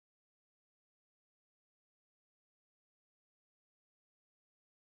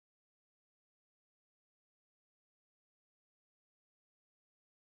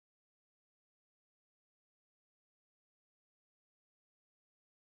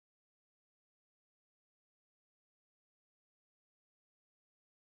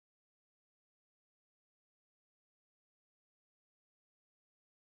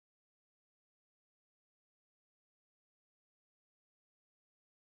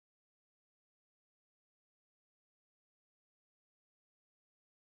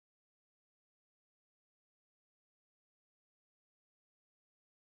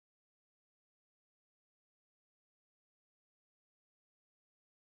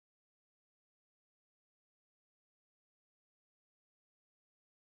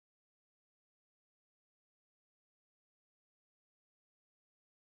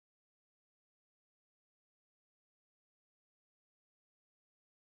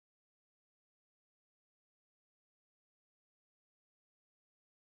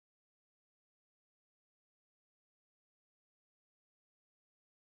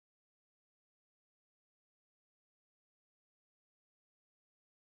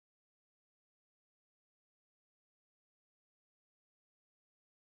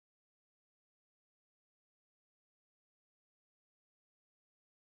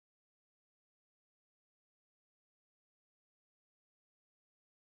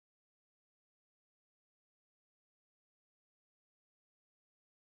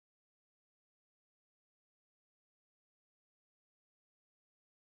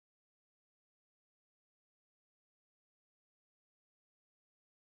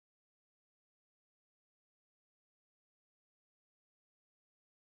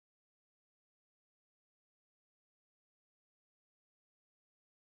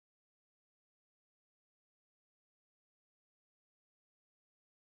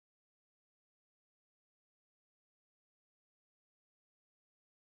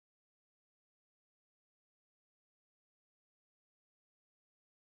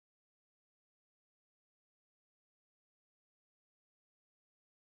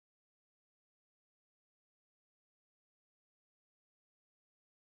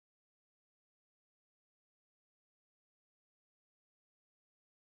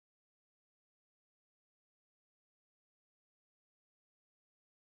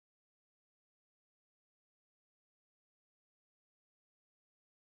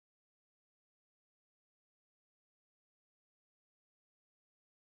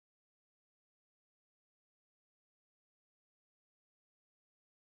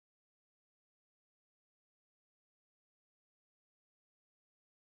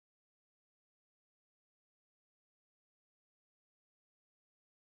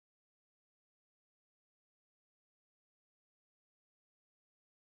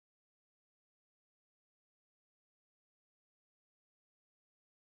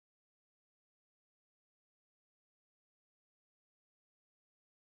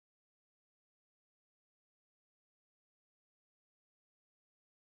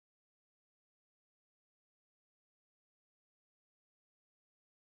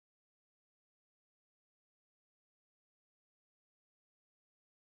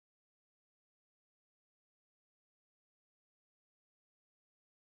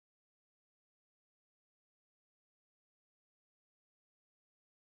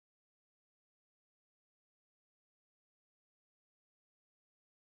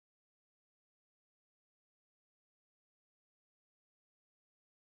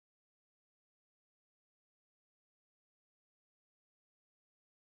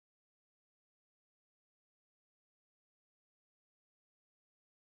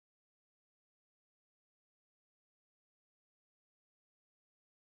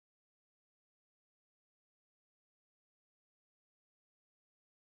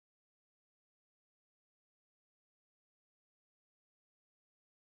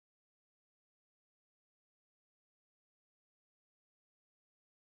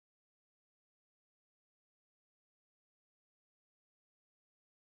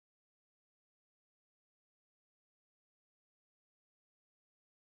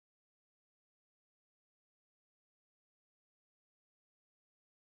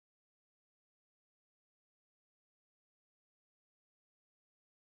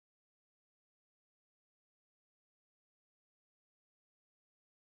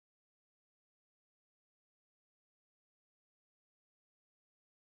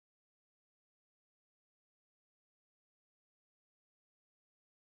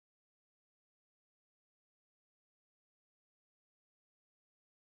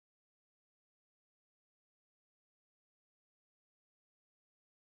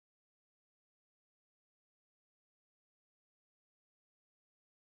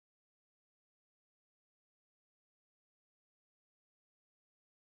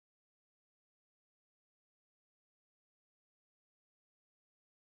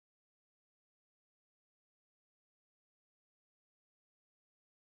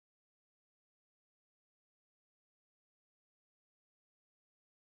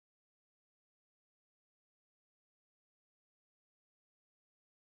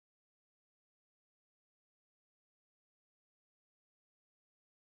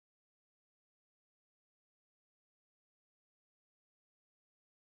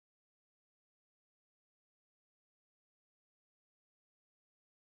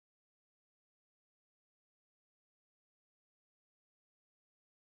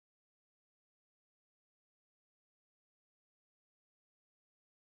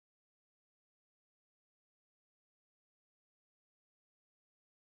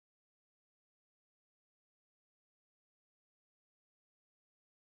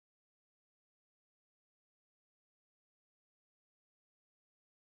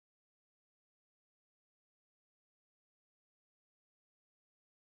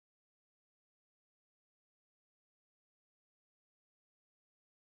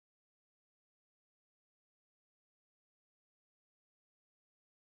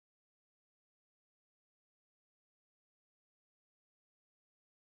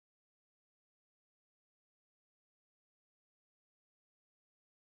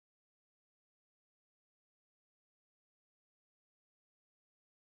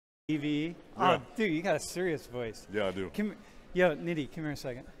TV. Yeah. Oh, dude, you got a serious voice. Yeah, I do. Yo, Nidhi, come here a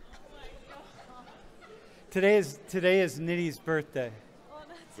second. Today is Nidhi's birthday.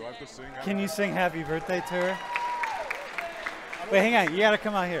 Do I have to sing? Can you sing happy birthday to her? Wait, hang on. You got to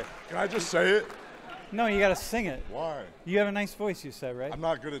come out here. Can I just say it? No, you got to sing it. Why? You have a nice voice, you said, right? I'm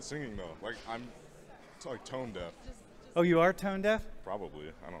not good at singing though. Like I'm like tone deaf. Oh, you are tone deaf?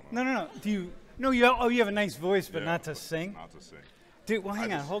 Probably. I don't know. No. Do you? No, you have a nice voice, but Yeah, not to sing. Not to sing. Dude, well,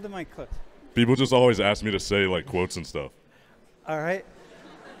 hang on. Hold the mic close. People just always ask me to say like quotes and stuff. All right.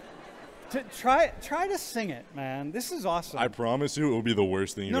 Try to sing it, man. This is awesome. I promise you, it will be the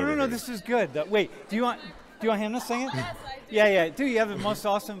worst thing you've ever No. heard. This is good. Wait, do you want him to sing it? Yes, I do. Yeah. Dude, you have the most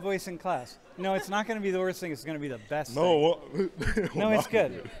awesome voice in class. No, it's not going to be the worst thing. It's going to be the best thing. No. No, it's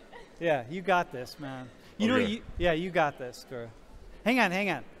good. Yeah, you got this, man. Okay. You got this, girl. Hang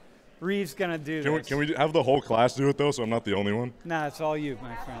on. Reeve's going to do this. Can we have the whole class do it though, so I'm not the only one? Nah, it's all you,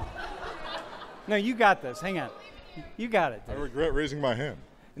 my friend. No, you got this. Hang on. You got it, I dude. regret raising my hand.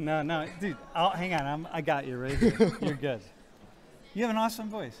 No, dude. Hang on. I got you right here. You're good. You have an awesome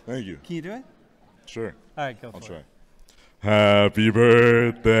voice. Thank you. Can you do it? Sure. All right, go for I'll it. try. Happy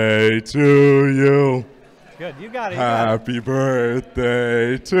birthday to you. Good. You got it. Happy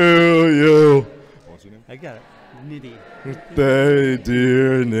birthday to you. What's your name? I got it. Nidhi. Birthday,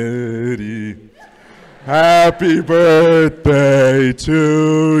 dear Nidhi. Happy birthday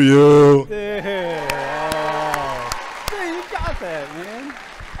to you. Dude, you got that, man.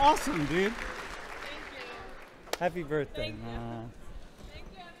 Awesome, dude. Thank you. Happy birthday, Thank you. man. Thank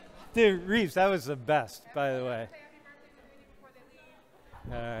you. Dude, Reeves, that was the best, by the way.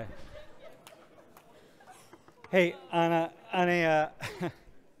 All right. Hey, on a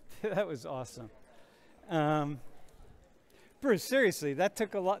that was awesome. Bruce, seriously, that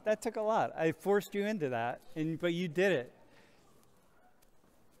took a lot. I forced you into that, but you did it.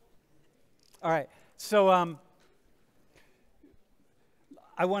 All right. So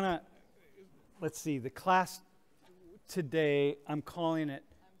I want to, let's see, the class today, I'm calling it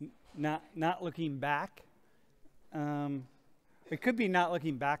not looking back. It could be not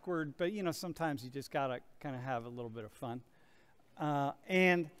looking backward, but sometimes you just gotta kind of have a little bit of fun.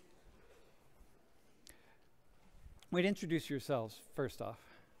 And wait, introduce yourselves first off.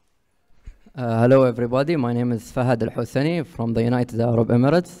 Hello everybody, my name is Fahad Al-Husseini from the United Arab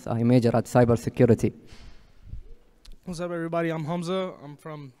Emirates. I major at cybersecurity. What's up, everybody? I'm Hamza. I'm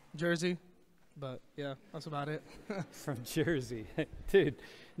from Jersey, but yeah, that's about it. From Jersey. Dude,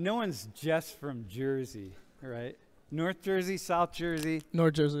 no one's just from Jersey, right? North Jersey, South Jersey?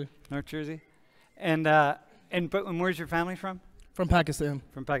 North Jersey. North Jersey. And where's your family from? From Pakistan.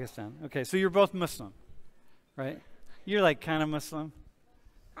 From Pakistan. Okay, so you're both Muslim, right? You're like kind of Muslim?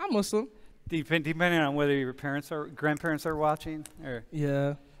 I'm Muslim. Depending on whether your grandparents are watching, or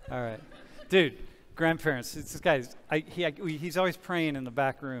Yeah. all right, dude. Grandparents. This guy's. He's always praying in the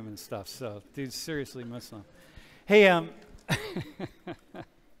back room and stuff. So, dude's seriously Muslim. Hey,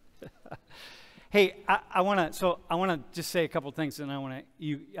 hey, I want to just say a couple things, and I want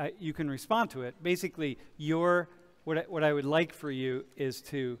to you can respond to it. Basically, what I would like for you is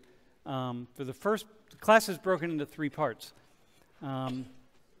to for the first the class is broken into 3 parts.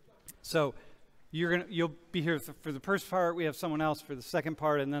 So you'll be here for the first part. We have someone else for the second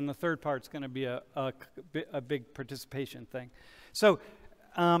part, and then the third part's going to be a big participation thing. So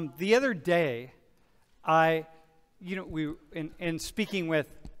the other day, we in speaking with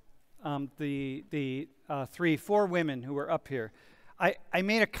the 4 women who were up here, I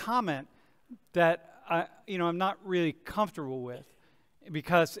made a comment that I'm not really comfortable with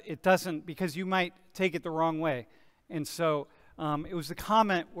because you might take it the wrong way, and so. It was the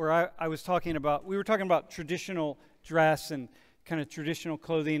comment where we were talking about traditional dress and kind of traditional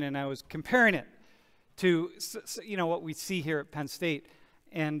clothing, and I was comparing it to, what we see here at Penn State.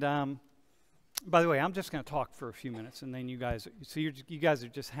 And by the way, I'm just going to talk for a few minutes, and then you guys are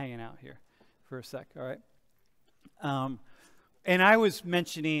just hanging out here for a sec, all right? And I was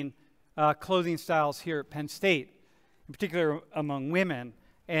mentioning clothing styles here at Penn State, in particular among women,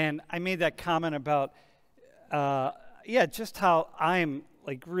 and I made that comment about just how I'm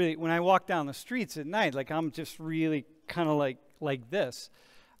like really, when I walk down the streets at night, like I'm just really kind of like this,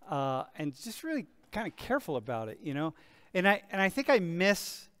 and just really kind of careful about it, And I think I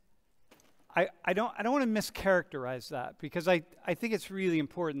don't want to mischaracterize that, because I think it's really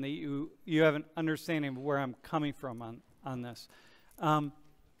important that you have an understanding of where I'm coming from on this.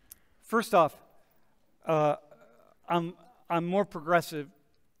 First off, I'm more progressive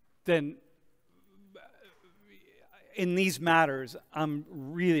than. In these matters, I'm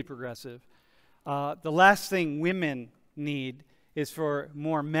really progressive. The last thing women need is for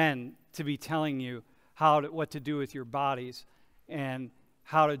more men to be telling you what to do with your bodies and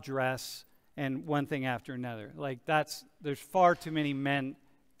how to dress and one thing after another. Like there's far too many men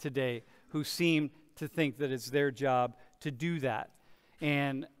today who seem to think that it's their job to do that.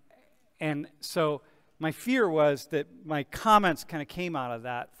 And so my fear was that my comments kind of came out of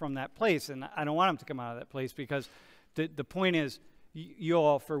that, from that place, and I don't want them to come out of that place, because the point is, you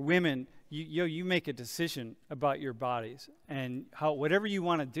all, for women, you make a decision about your bodies and whatever you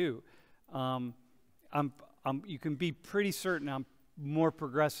want to do. You can be pretty certain I'm more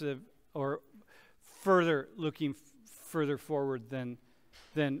progressive or further looking further forward than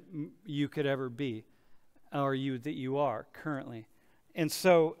you could ever be, or that you are currently. And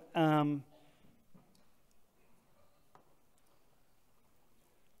so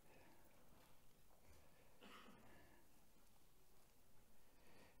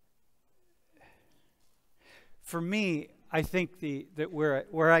for me, I think that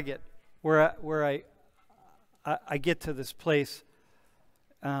where I get to this place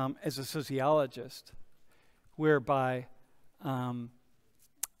as a sociologist, whereby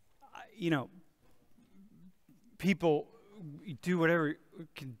people do whatever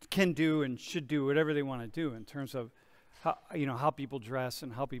can do and should do whatever they want to do in terms of how people dress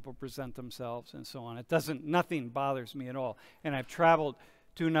and how people present themselves and so on. Nothing bothers me at all. And I've traveled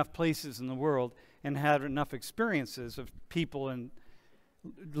to enough places in the world and had enough experiences of people and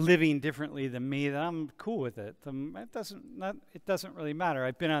living differently than me that I'm cool with it. It doesn't really matter.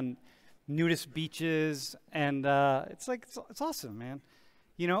 I've been on nudist beaches, and it's awesome, man.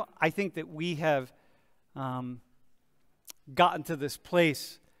 I think that we have gotten to this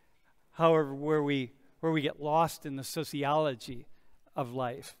place, however, where we get lost in the sociology of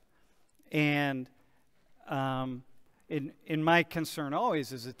life. And in my concern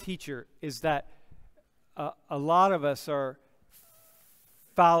always as a teacher is that a lot of us are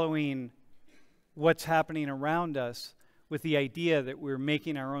following what's happening around us with the idea that we're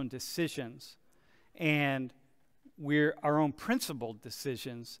making our own decisions, and we're our own principled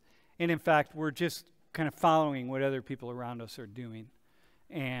decisions, and in fact we're just kind of following what other people around us are doing.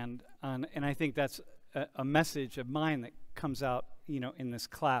 And I think that's a message of mine that comes out in this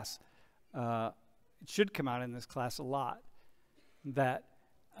class. It should come out in this class a lot, that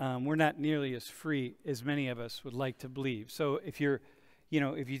we're not nearly as free as many of us would like to believe. So if you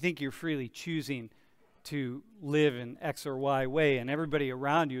think you're freely choosing to live in X or Y way, and everybody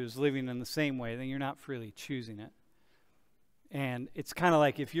around you is living in the same way, then you're not freely choosing it. And it's kind of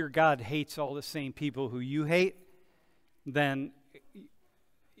like, if your God hates all the same people who you hate, then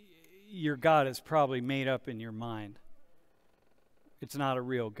your God is probably made up in your mind. It's not a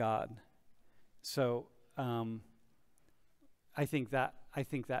real God. So I think that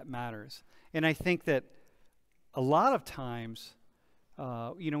matters. And I think that a lot of times,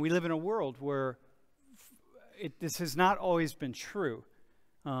 we live in a world where this has not always been true,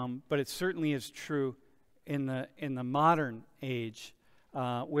 but it certainly is true in the modern age,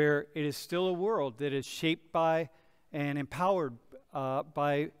 where it is still a world that is shaped by and empowered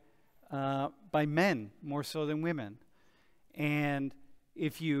by men more so than women. And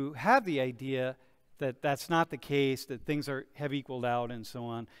if you have the idea that that's not the case, that things have equaled out and so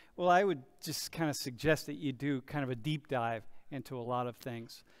on, well, I would just kind of suggest that you do kind of a deep dive into a lot of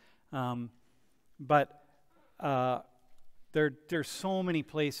things. But there's so many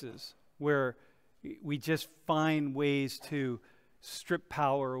places where we just find ways to strip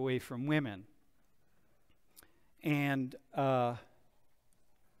power away from women. And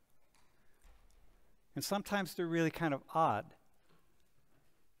sometimes they're really kind of odd.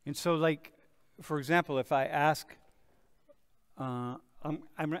 And so, like, for example, if I ask, I'm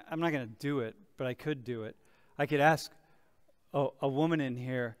not going to do it, but I could do it. I could ask a woman in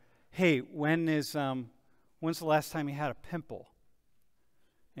here, hey, when's the last time you had a pimple?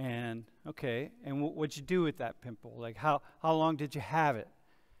 And okay, and what'd you do with that pimple? Like, how long did you have it?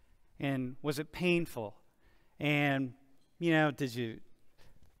 And was it painful? And was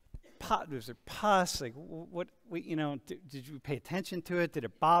there pus? Like, did you pay attention to it? Did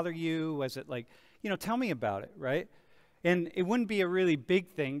it bother you? Was it like, tell me about it, right? And it wouldn't be a really big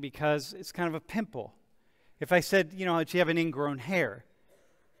thing because it's kind of a pimple. If I said, did you have an ingrown hair?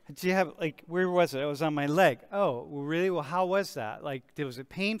 Did you have, like, where was it? It was on my leg. Oh, well, really? Well, how was that? Like, was it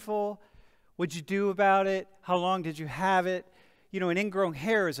painful? What'd you do about it? How long did you have it? An ingrown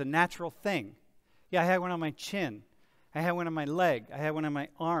hair is a natural thing. Yeah, I had one on my chin. I had one on my leg. I had one on my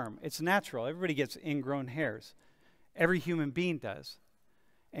arm. It's natural. Everybody gets ingrown hairs. Every human being does.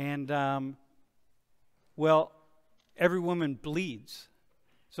 And, every woman bleeds.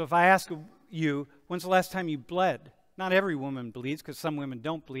 So if I ask you, when's the last time you bled? Not every woman bleeds, because some women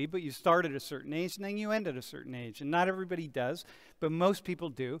don't bleed, but you start at a certain age and then you end at a certain age. And not everybody does, but most people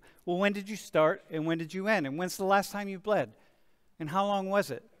do. Well, when did you start and when did you end? And when's the last time you bled? And how long was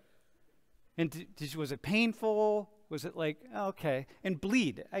it? And was it painful? Was it like, oh, okay, and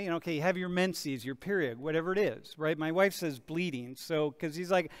bleed? Okay, you have your menses, your period, whatever it is, right? My wife says bleeding, so, because he's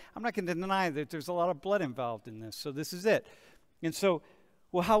like, I'm not going to deny that there's a lot of blood involved in this, so this is it. And so,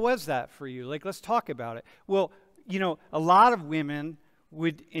 well, how was that for you? Like, let's talk about it. Well, a lot of women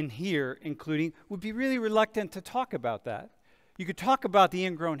would, in here, including, would be really reluctant to talk about that. You could talk about the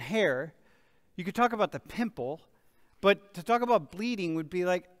ingrown hair, you could talk about the pimple, but to talk about bleeding would be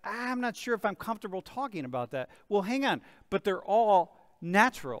like, I'm not sure if I'm comfortable talking about that. Well, hang on, but they're all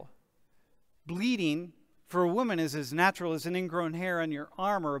natural. Bleeding for a woman is as natural as an ingrown hair on your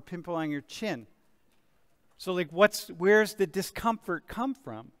arm or a pimple on your chin. So like, where's the discomfort come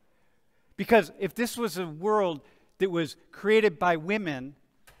from? Because if this was a world that was created by women,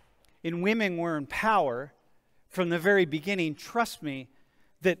 and women were in power from the very beginning, trust me,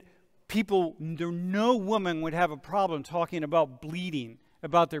 that no woman would have a problem talking about bleeding,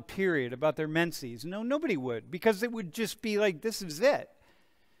 about their period, about their menses. No, nobody would, because it would just be like, this is it.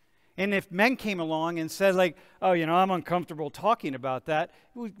 And if men came along and said like, oh, I'm uncomfortable talking about that,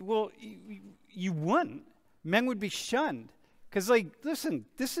 well, you wouldn't. Men would be shunned. Because like, listen,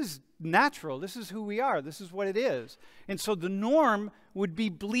 this is natural. This is who we are. This is what it is. And so the norm would be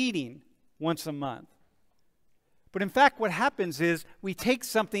bleeding once a month. But in fact, what happens is we take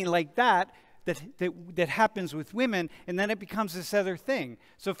something like that happens with women, and then it becomes this other thing.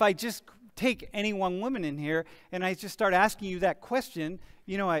 So if I just take any one woman in here, and I just start asking you that question,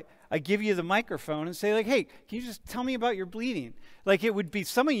 I give you the microphone and say like, hey, can you just tell me about your bleeding? Like it would be,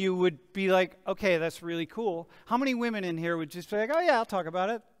 some of you would be like, okay, that's really cool. How many women in here would just be like, oh yeah, I'll talk about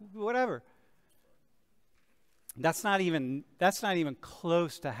it, whatever. That's not even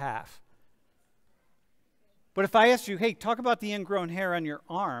close to half. But if I asked you, hey, talk about the ingrown hair on your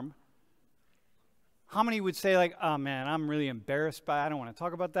arm, how many would say like, oh man, I'm really embarrassed by it. I don't want to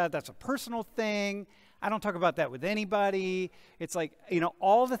talk about that. That's a personal thing. I don't talk about that with anybody. It's like,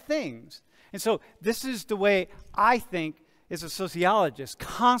 all the things. And so this is the way I think as a sociologist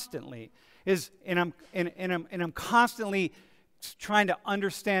constantly and I'm constantly trying to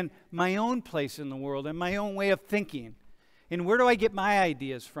understand my own place in the world and my own way of thinking. And where do I get my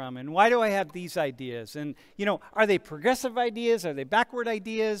ideas from? And why do I have these ideas? And, are they progressive ideas? Are they backward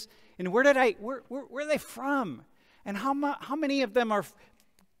ideas? And where are they from? And how many of them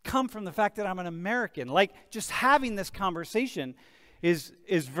come from the fact that I'm an American? Like, just having this conversation is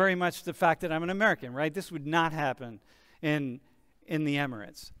very much the fact that I'm an American, right? This would not happen in the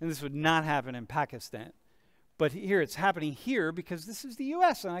Emirates. And this would not happen in Pakistan. But here, it's happening here because this is the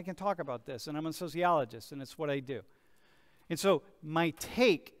U.S. and I can talk about this. And I'm a sociologist, and it's what I do. And so my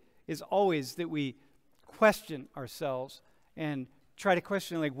take is always that we question ourselves and try to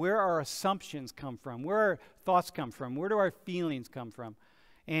question like where our assumptions come from, where our thoughts come from, where do our feelings come from,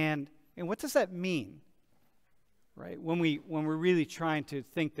 and what does that mean, right? When we're really trying to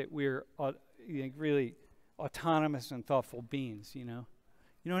think that we're really autonomous and thoughtful beings, you know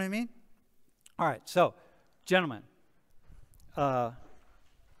what I mean? All right, so gentlemen.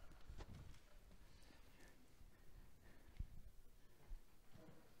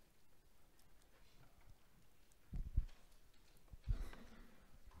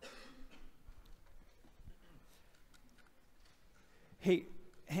 Hey,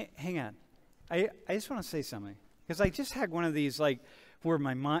 hang on. I just want to say something. Because I just had one of these, like, where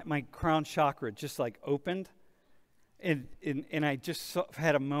my crown chakra just, like, opened. And I just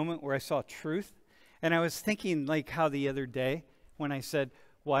had a moment where I saw truth. And I was thinking, like, how the other day when I said,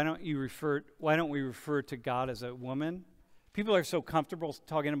 why don't we refer to God as a woman? People are so comfortable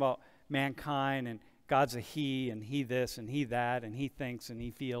talking about mankind and God's a he and he this and he that and he thinks and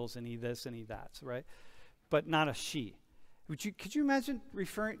he feels and he this and he that, right? But not a she. Could you imagine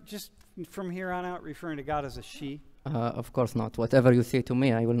referring, just from here on out, referring to God as a she? Of course not. Whatever you say to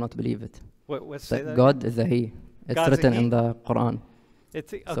me, I will not believe it. What's that? God is a he. It's God's written a he? in the Quran.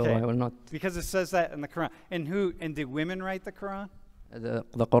 Okay. So I will not. Because it says that in the Quran. And did women write the Quran? The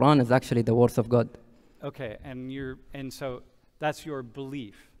Quran is actually the words of God. Okay, and so that's your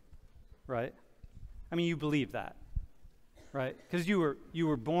belief, right? I mean, you believe that, right? Because you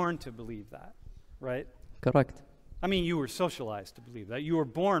were born to believe that, right? Correct. I mean, you were socialized to believe that. You were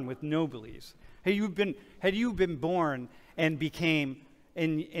born with no beliefs. Had you been born and became,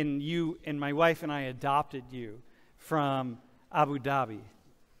 and my wife and I adopted you from Abu Dhabi,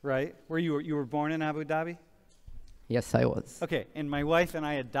 right? You were born in Abu Dhabi? Yes, I was. Okay, and my wife and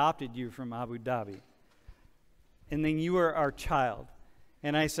I adopted you from Abu Dhabi. and then you were our child,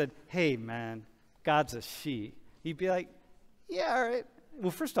 and I said, hey, man, God's a she, you'd be like, yeah, all right.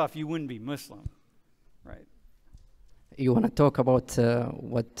 Well, first off, you wouldn't be Muslim, right? You want to talk about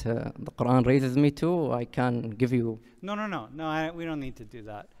what the Quran raises me to? I can give you. No, we don't need to do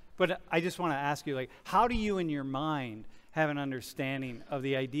that. But I just want to ask you, like, how do you in your mind have an understanding of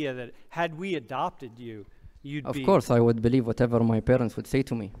the idea that had we adopted you, you'd be... Of course, I would believe whatever my parents would say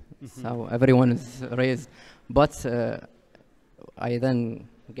to me. So everyone is raised. But I then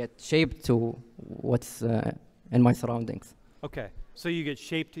get shaped to what's in my surroundings. Okay, so you get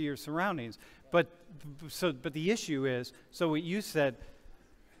shaped to your surroundings. But the issue is, so what you said...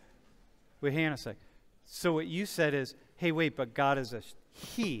 Wait, hang on a sec. So what you said is, hey, wait, but God is a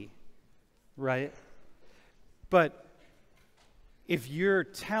he, right? But if you're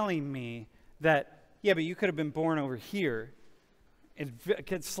telling me that, yeah, but you could have been born over here, in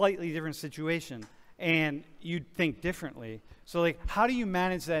a slightly different situation, and you'd think differently. So, like, how do you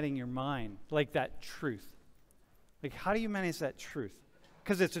manage that in your mind, like that truth? Like, how do you manage that truth?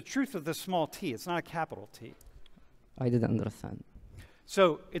 Because it's a truth with a small t. It's not a capital T. I didn't understand.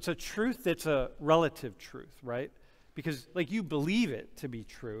 So it's a truth that's a relative truth, right? Because, like, you believe it to be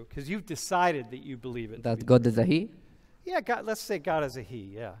true, because you've decided that you believe it. That God is a he? Yeah, God, let's say God is a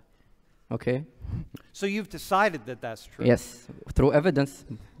he, yeah. Okay. So you've decided that that's true. Yes, through evidence.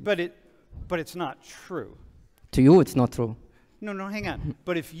 But it's not true. To you, it's not true. No, hang on.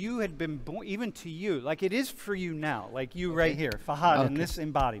 But if you had been born, even to you, like it is for you now, like you right here, Fahad, in this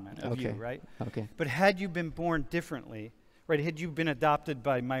embodiment of you, right? Okay. But had you been born differently, right, had you been adopted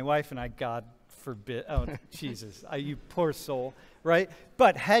by my wife and I, God forbid, oh, Jesus, you poor soul, right?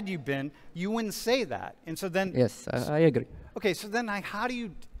 But had you been, you wouldn't say that. And so then... Yes, I agree. Okay, so then how do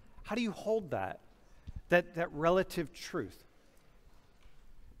you hold that relative truth?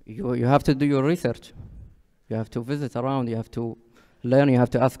 You have to do your research. You have to visit around. You have to learn. You have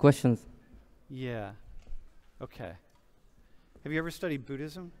to ask questions. Yeah. Okay. Have you ever studied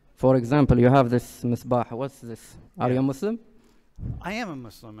Buddhism? For example, you have this misbah. What's this? Are you a Muslim? I am a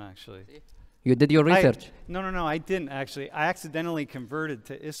Muslim, actually. You did your research? No, I didn't, actually. I accidentally converted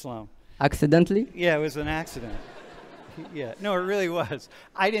to Islam. Accidentally? Yeah, it was an accident. Yeah, no, it really was.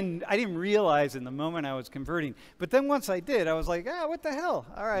 I didn't realize in the moment I was converting. But then once I did, I was like, what the hell?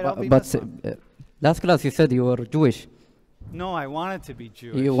 All right, I'll be Muslim. Last class you said you were Jewish. No, I wanted to be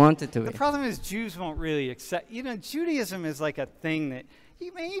Jewish. You wanted to be. The problem is Jews won't really accept, Judaism is like a thing that,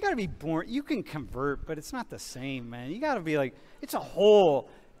 you got to be born, you can convert, but it's not the same, man. You got to be like, it's a whole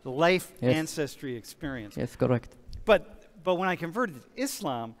life ancestry experience. Yes, correct. But when I converted to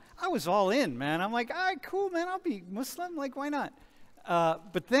Islam, I was all in, man. I'm like, all right, cool, man, I'll be Muslim, like, why not?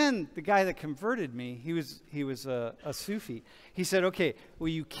 But then the guy that converted me, he was a Sufi. He said, okay, well,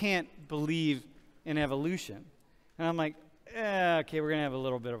 you can't believe in evolution. And I'm like, okay, we're going to have a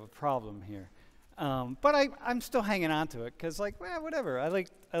little bit of a problem here. But I'm still hanging on to it because, like, whatever. I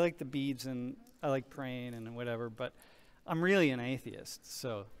like the beads and I like praying and whatever, but I'm really an atheist.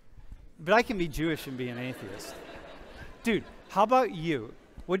 So, but I can be Jewish and be an atheist. Dude, how about you?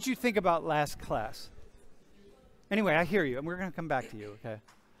 What did you think about last class? Anyway, I hear you, and we're going to come back to you, okay?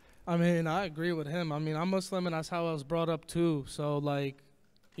 I mean, I agree with him. I mean, I'm Muslim, and that's how I was brought up, too. So, like,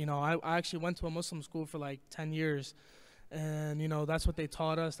 I actually went to a Muslim school for, like, 10 years. And, that's what they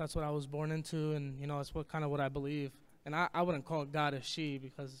taught us. That's what I was born into. And, it's what I believe. And I wouldn't call God a she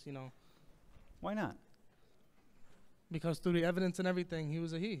because, Why not? Because through the evidence and everything, he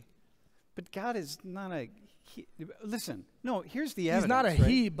was a he. But God is not a he. Listen, no, here's the evidence. He's not a right?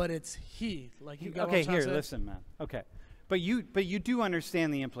 he, but it's he. Like, you got okay, here, listen, man. Okay. But you do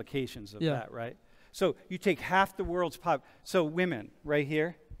understand the implications of that, right? So you take half the world's pop. So women, right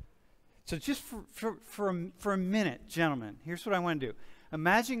here. So just for a minute, gentlemen, here's what I want to do.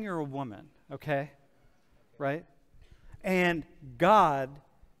 Imagine you're a woman, okay? Right? And God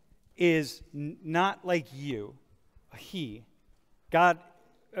is not like you, a he. God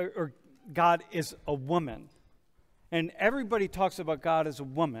is a woman. And everybody talks about God as a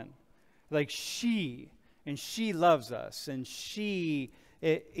woman. Like she loves us, and she,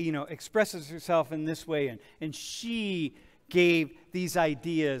 expresses herself in this way, and she gave these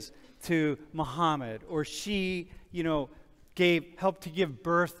ideas to Muhammad, or she, helped to give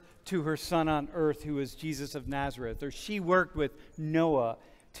birth to her son on earth, who is Jesus of Nazareth, or she worked with Noah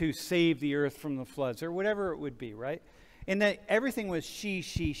to save the earth from the floods, or whatever it would be, right? And that everything was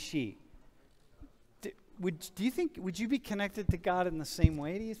she. Would you be connected to God in the same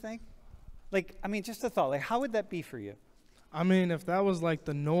way, do you think? Like, I mean, just a thought, like, how would that be for you? I mean, if that was like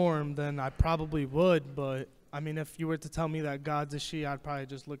the norm, then I probably would, but I mean, if you were to tell me that God's a she, I'd probably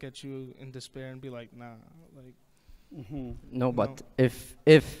just look at you in despair and be like, nah, like. No, but if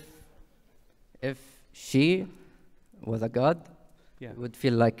she was a god, Yeah. I would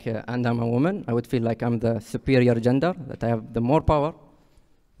feel like, and I'm a woman, I would feel like I'm the superior gender, that I have the more power,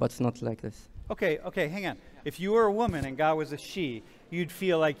 but it's not like this. Okay, okay, hang on. If you were a woman and God was a she, you'd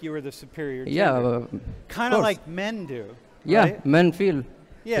feel like you were the superior gender. Yeah, Kind of course. like men do. yeah, right? men feel.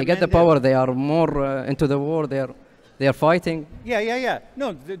 Yeah, they get men the power, they are more into the war, they are fighting. Yeah.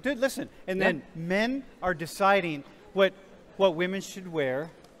 No, listen. And Yeah. then men are deciding what women should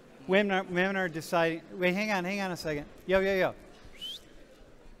wear. Men are deciding. Wait, hang on a second. Yo.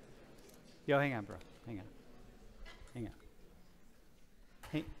 Yo, hang on, bro. Hang on.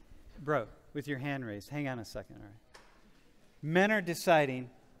 Hey, bro, with your hand raised. Hang on a second, all right. Men are deciding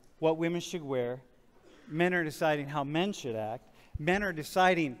what women should wear. Men are deciding how men should act. Men are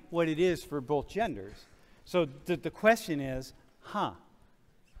deciding what it is for both genders. So the question is,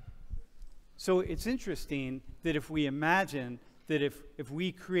 So it's interesting that if we imagine that if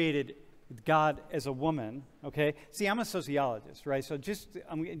we created God as a woman, okay? See, I'm a sociologist, right? So just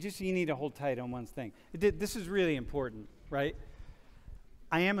you need to hold tight on one thing. This is really important, right?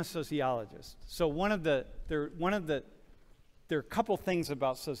 I am a sociologist. So there are a couple things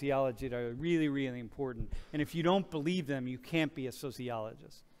about sociology that are really, really important. And if you don't believe them, you can't be a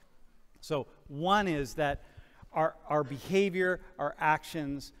sociologist. So one is that our behavior, our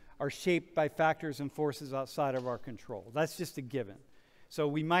actions are shaped by factors and forces outside of our control. That's just a given. So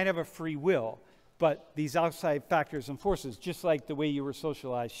we might have a free will, but these outside factors and forces, just like the way you were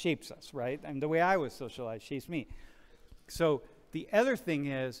socialized, shapes us, right? And the way I was socialized shapes me. So the other thing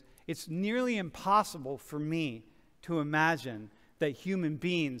is, it's nearly impossible for me to imagine that human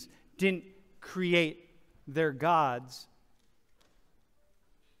beings didn't create their gods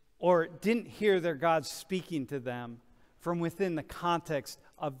or didn't hear their gods speaking to them from within the context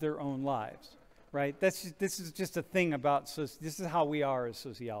of their own lives, right? This is just a thing about, this is how we are as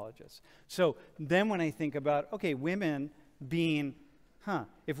sociologists. So then when I think about, okay, women being,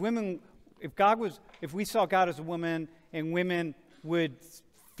 if we saw God as a woman and women would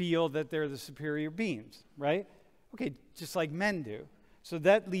feel that they're the superior beings, right? Okay, just like men do. So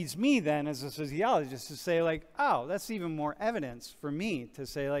that leads me then as a sociologist to say like, oh, that's even more evidence for me to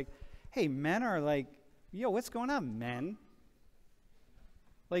say like, hey, men are like, yo, what's going on, men?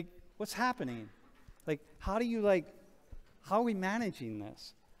 Like, what's happening? Like, how are we managing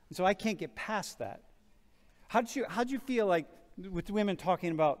this? And so I can't get past that. How'd you feel like with women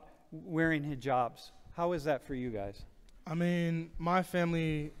talking about wearing hijabs? How is that for you guys? I mean, my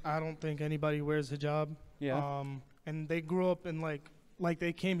family, I don't think anybody wears hijab. Yeah. And they grew up in like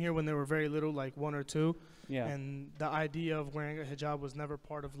they came here when they were very little, like 1 or 2. Yeah. And the idea of wearing a hijab was never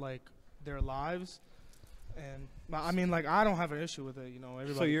part of like their lives. And I mean, like, I don't have an issue with it, you know.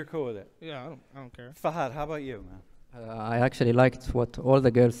 Everybody. So you're cool with it? Yeah, I don't care. Fahad, how about you, man? I actually liked what all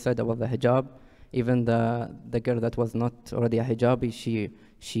the girls said about the hijab. Even the girl that was not already a hijabi,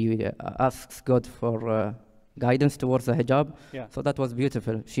 she asks God for guidance towards the hijab. Yeah. So that was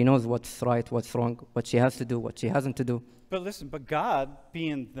beautiful. She knows what's right, what's wrong, what she has to do, what she hasn't to do. But listen, but God,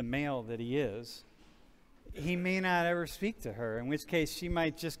 being the male that he is, he may not ever speak to her, in which case she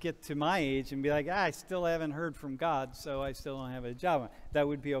might just get to my age and be like, I still haven't heard from God, so I still don't have a job. That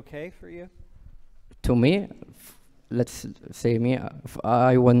would be okay for you? To me, let's say me, if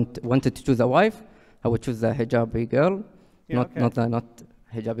I wanted to choose a wife, I would choose the hijabi girl, Yeah, not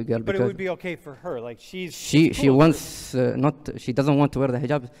hijabi girl. But it because would be okay for her, like she cool. wants she doesn't want to wear the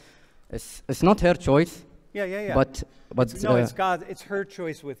hijab. It's not her choice. Yeah. But it's God. It's her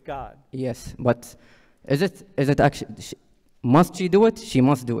choice with God. Yes, but is it actually? Must she do it? She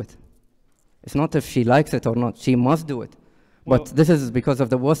must do it. It's not if she likes it or not. She must do it. Well, But this is because of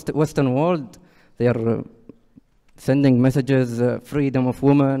the Western world. They are sending messages, freedom of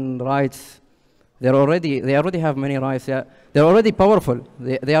women, rights. They already have many rights. Yeah. They're already powerful.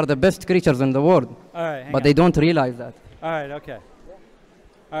 They are the best creatures in the world. All right, hang but on. they don't realize that. All right, okay.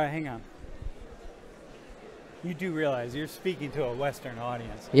 All right, hang on. You do realize you're speaking to a Western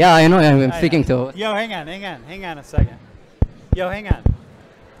audience. Yeah, I know. I'm speaking to. Yo, hang on a second. Yo, hang on.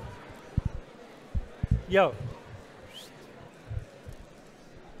 Yo.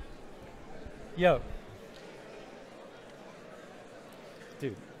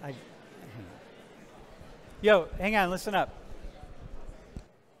 Dude, Yo, hang on, listen up.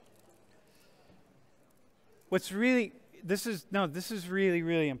 This is really,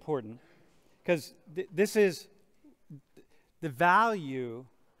 really important, because this is the value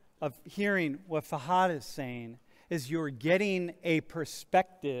of hearing what Fahad is saying is you're getting a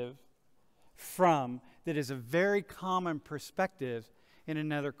perspective that is a very common perspective in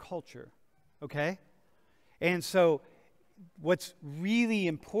another culture, okay? And so what's really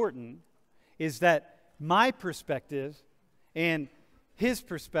important is that my perspective and his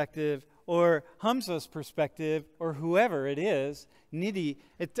perspective or Hamza's perspective or whoever it is, Nidhi,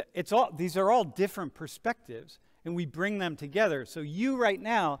 these are all different perspectives, and we bring them together. So you right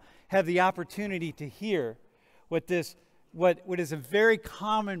now have the opportunity to hear what is a very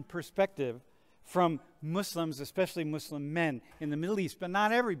common perspective from Muslims, especially Muslim men in the Middle East, but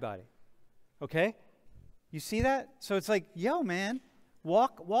not everybody. Okay? You see that? So it's like, yo, man,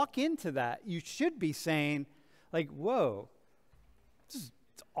 walk into that. You should be saying, like, whoa, it's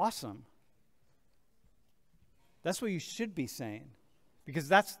awesome. That's what you should be saying, because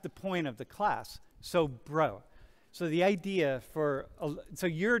that's the point of the class. So, bro, so the idea so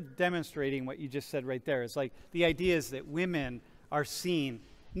you're demonstrating what you just said right there. It's like the idea is that women are seen,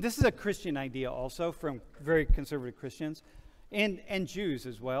 and this is a Christian idea also from very conservative Christians and Jews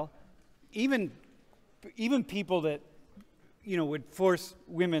as well. Even people that, would force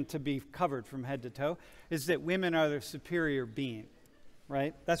women to be covered from head to toe, is that women are the superior being,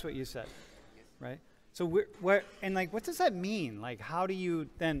 right? That's what you said, right? So what does that mean? Like, how do you,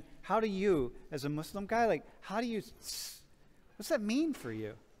 as a Muslim guy, like, what's that mean for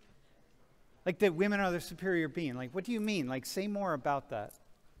you? Like, that women are the superior being. Like, what do you mean? Like, say more about that.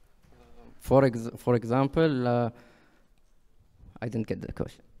 For example, I didn't get the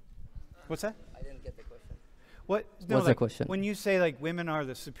question. What's that? I didn't get the question. What's the question? When you say, like, women are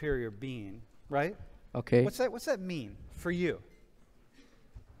the superior being, right? Okay. What's that mean for you?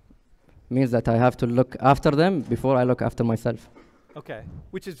 Means that I have to look after them before I look after myself. Okay,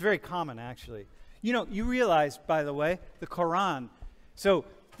 which is very common, actually. You realize, by the way, the Quran. So,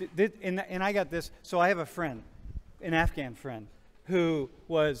 and I got this. So I have a friend, an Afghan friend, who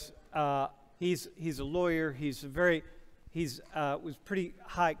was he's a lawyer. Was pretty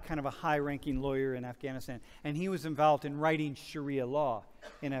high, kind of a high-ranking lawyer in Afghanistan, and he was involved in writing Sharia law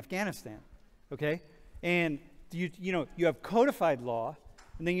in Afghanistan. Okay, and you have codified law.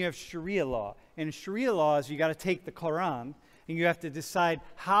 And then you have Sharia law. And Sharia law is you got to take the Quran and you have to decide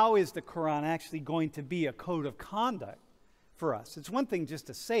how is the Quran actually going to be a code of conduct for us. It's one thing just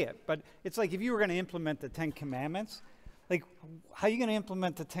to say it, but it's like if you were going to implement the 10 Commandments, like how are you going to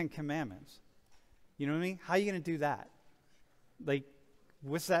implement the 10 Commandments? You know what I mean? How are you going to do that? Like,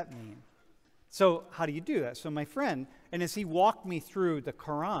 what's that mean? So how do you do that? So my friend, and as he walked me through the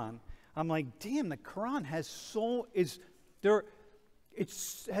Quran, I'm like, damn, the Quran has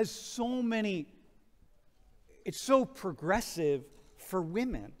it's so progressive for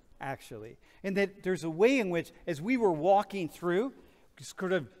women, actually. And that there's a way in which, as we were walking through,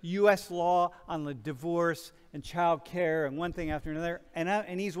 sort of U.S. law on the divorce and child care and one thing after another,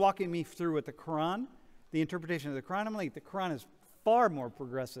 and he's walking me through with the Quran, the interpretation of the Quran. I'm like, the Quran is far more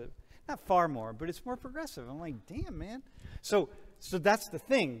progressive. Not far more, but it's more progressive. I'm like, damn, man. So that's the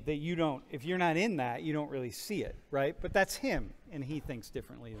thing that if you're not in that, you don't really see it, right? But that's him, and he thinks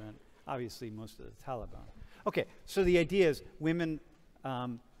differently than, obviously, most of the Taliban. Okay, so the idea is women,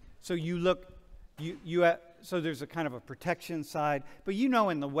 so there's a kind of a protection side, but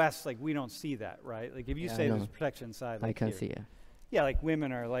in the West, like, we don't see that, right? Like, if you say there's a protection side, like I can see it. Yeah, like,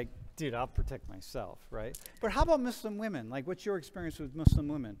 women are like, dude, I'll protect myself, right? But how about Muslim women? Like, what's your experience with Muslim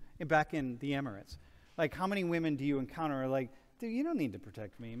women back in the Emirates? Like, how many women do you encounter are like, dude, you don't need to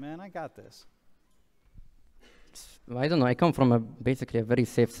protect me, man. I got this. I don't know. I come from basically a very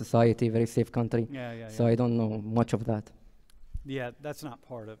safe society, very safe country. Yeah. So I don't know much of that. Yeah, that's not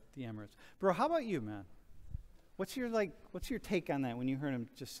part of the Emirates. Bro, how about you, man? What's your take on that when you heard him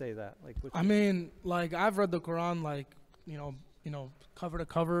just say that? Like, I've read the Quran, like, cover to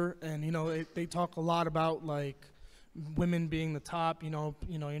cover, and they talk a lot about like women being the top.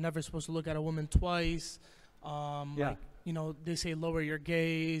 You're never supposed to look at a woman twice. Like, they say lower your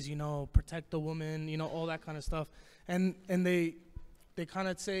gaze, protect the woman, all that kind of stuff. And they kind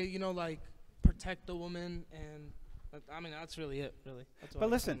of say, like, protect the woman, and that's really it, really. But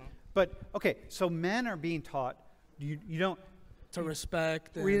listen, okay, so men are being taught you don't to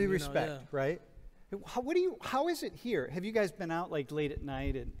respect, really respect, right? How is it here? Have you guys been out like late at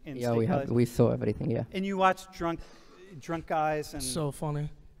night and yeah, we saw everything, yeah. And you watch drunk guys and so funny.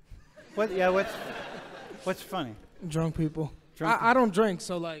 What's funny? Drunk people. I don't drink,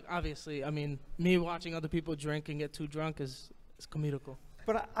 so like obviously, me watching other people drink and get too drunk is comical.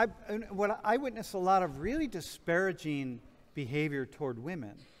 But I witness a lot of really disparaging behavior toward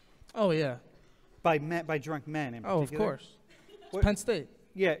women. Oh yeah. By drunk men in particular. Oh, of course. Penn State.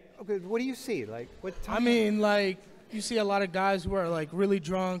 Yeah. Okay. What do you see? Like what? Like you see a lot of guys who are like really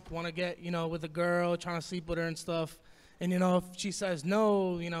drunk, want to get with a girl, trying to sleep with her and stuff, and if she says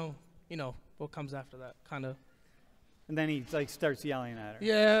no, what comes after that, kind of. And then he like starts yelling at her.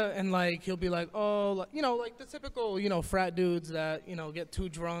 Yeah, and like he'll be like, oh, like, you know, like the typical, you know, frat dudes that, you know, get too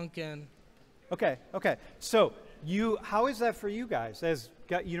drunk and. Okay, okay. So how is that for you guys?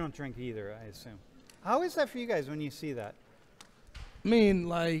 You don't drink either, I assume. How is that for you guys when you see that? I mean,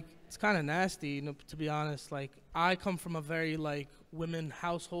 like, it's kind of nasty, you know, to be honest. Like, I come from a very, like, women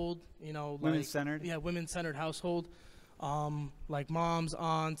household, you know. Women-centered? Yeah, women-centered household. Like moms,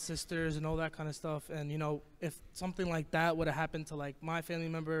 aunts, sisters, and all that kind of stuff. And, you know, if something like that would have happened to, like, my family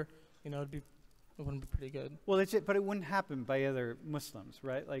member, you know, it wouldn't be pretty good. Well, but it wouldn't happen by other Muslims,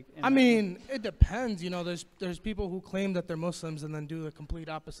 right? Like, I mean, it depends. You know, there's people who claim that they're Muslims and then do the complete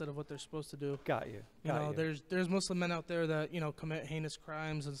opposite of what they're supposed to do. Got you. You know, there's Muslim men out there that, you know, commit heinous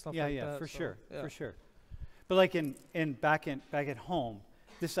crimes and stuff like that. Yeah, for sure, for sure. But like back at home,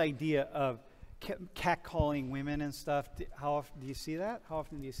 this idea of catcalling women and stuff. How often do you see that? How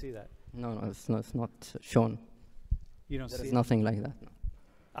often do you see that? No, it's not shown. You don't see There's it? nothing like that. No.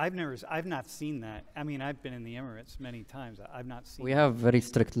 I've not seen that. I mean, I've been in the Emirates many times. I've not seen. We have very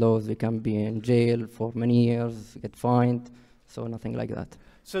strict laws. We can be in jail for many years, get fined. So nothing like that.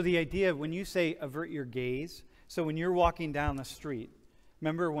 So the idea, when you say avert your gaze, so when you're walking down the street,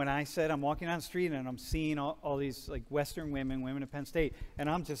 remember when I said I'm walking down the street and I'm seeing all these like Western women at Penn State, and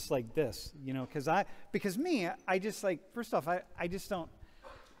I'm just like this, you know, because me, I just like, first off, I just don't,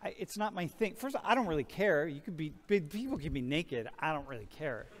 it's not my thing. First of all, I don't really care. People can be naked. I don't really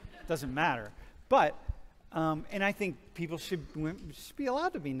care. It doesn't matter. But, and I think people should be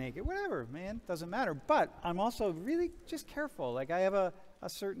allowed to be naked. Whatever, man, doesn't matter. But I'm also really just careful. Like I have a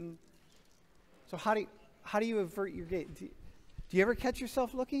certain, so how do you avert your gaze? Do you ever catch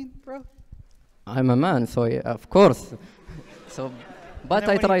yourself looking, bro? I'm a man, so yeah, of course. So, but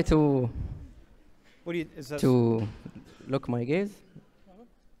I try to look my gaze.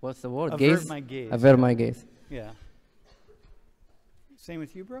 What's the word? Avert my gaze. Avert my gaze. Yeah. Same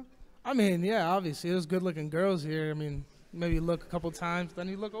with you, bro? I mean, yeah, obviously, there's good-looking girls here. I mean, maybe you look a couple times, then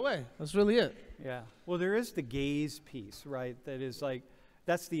you look away. That's really it. Yeah. Well, there is the gaze piece, right? That is like,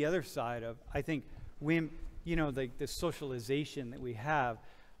 that's the other side of, I think, women, you know, the socialization that we have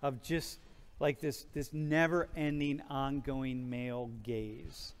of just like this never-ending, ongoing male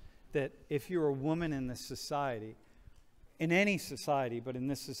gaze. That if you're a woman in this society, in any society, but in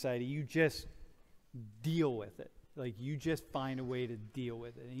this society, you just deal with it. Like you just find a way to deal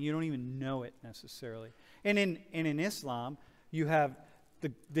with it, and you don't even know it necessarily. And in Islam, you have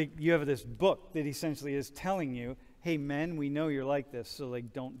you have this book that essentially is telling you, hey, men, we know you're like this, so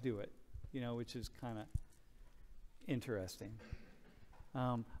like don't do it. You know, which is kind of interesting.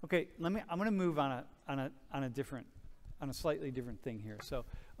 Okay, I'm going to move on a slightly different thing here. So,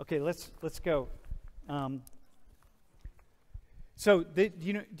 okay, let's go. So, do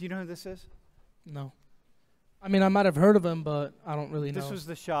you know who this is? No. I mean, I might have heard of him, but I don't really know. This was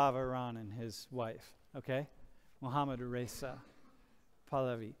the Shah of Iran and his wife. Okay, Mohammad Reza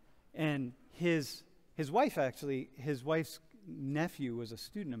Pahlavi, and his wife actually, his wife's nephew was a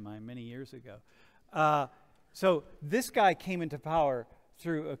student of mine many years ago. So this guy came into power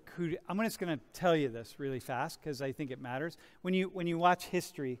through a coup. I'm just going to tell you this really fast because I think it matters. When you watch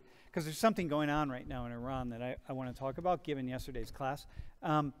history, because there's something going on right now in Iran that I want to talk about, given yesterday's class.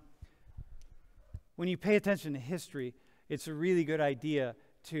 When you pay attention to history, it's a really good idea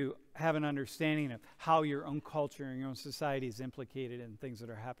to have an understanding of how your own culture and your own society is implicated in things that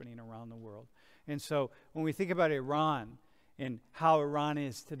are happening around the world. And so when we think about Iran and how Iran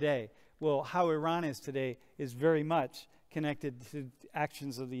is today, well, how Iran is today is very much connected to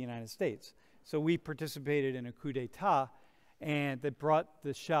actions of the United States. So we participated in a coup d'etat, and that brought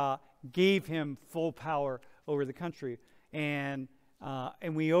the Shah, gave him full power over the country, and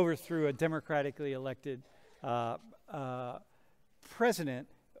we overthrew a democratically elected president,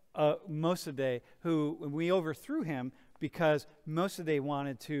 Mossadegh, who we overthrew him because Mossadegh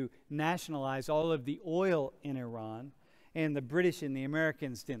wanted to nationalize all of the oil in Iran. And the British and the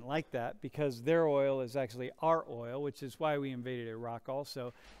Americans didn't like that because their oil is actually our oil, which is why we invaded Iraq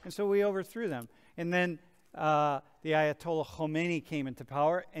also. And so we overthrew them. And then the Ayatollah Khomeini came into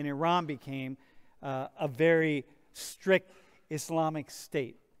power, and Iran became a very strict Islamic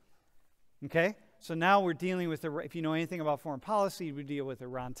state. Okay? So now we're dealing with, if you know anything about foreign policy, we deal with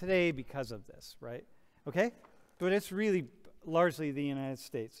Iran today because of this, right? Okay? But it's really largely the United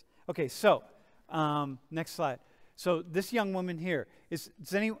States. Okay, so next slide. So this young woman here,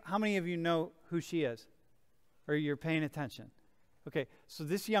 how many of you know who she is? Or you're paying attention? Okay, so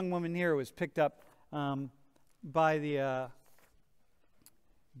this young woman here was picked up by the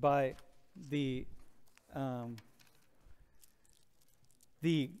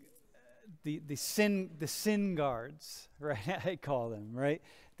the sin guards, right? I call them, right?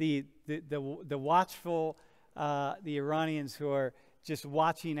 The watchful, the Iranians who are just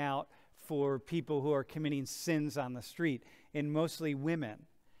watching out for people who are committing sins on the street, and mostly women.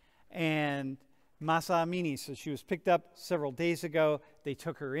 And Masa Amini, so she was picked up several days ago. They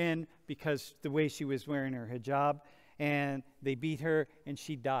took her in because the way she was wearing her hijab, and they beat her, and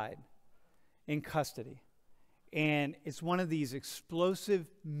she died in custody. And it's one of these explosive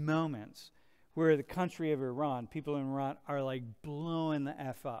moments where the country of Iran, people in Iran, are like blowing the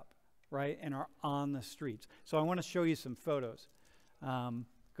F up, right? And are on the streets. So I want to show you some photos. Go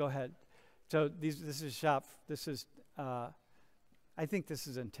ahead. So this is shop. This is, I think this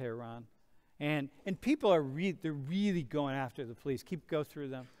is in Tehran. And people are they're really going after the police. Go through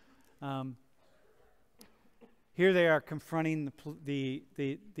them. Here they are confronting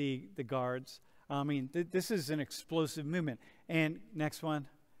the guards. I mean, this is an explosive movement. And next one.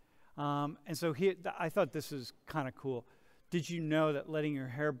 And so here, I thought this is kind of cool. Did you know that letting your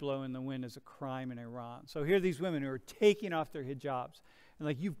hair blow in the wind is a crime in Iran? So here are these women who are taking off their hijabs. And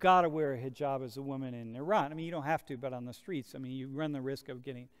like, you've got to wear a hijab as a woman in Iran. I mean, you don't have to, but on the streets, I mean, you run the risk of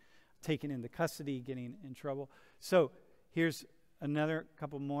getting taken into custody, getting in trouble. So here's another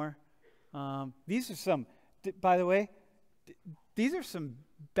couple more. These are some, by the way, these are some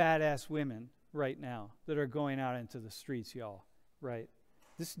badass women right now that are going out into the streets, y'all, right?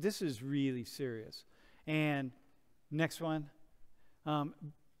 This is really serious. And next one,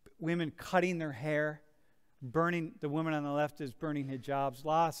 women cutting their hair, burning. The woman on the left is burning hijabs.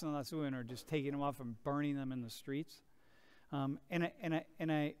 Lots and lots of women are just taking them off and burning them in the streets. And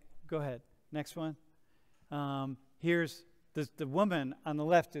I go ahead. Next one. Here's the woman on the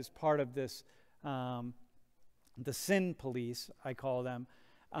left is part of this, the sin police, I call them.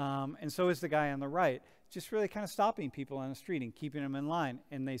 And so is the guy on the right, just really kind of stopping people on the street and keeping them in line.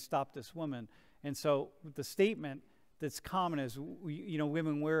 And they stopped this woman. And so the statement that's common is,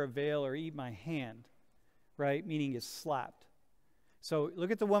 women wear a veil or eat my hand, right? Meaning it's slapped. So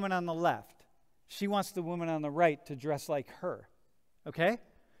look at the woman on the left. She wants the woman on the right to dress like her, okay?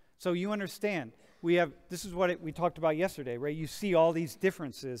 So you understand, this is what we talked about yesterday, right? You see all these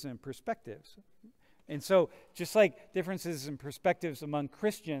differences in perspectives. And so just like differences in perspectives among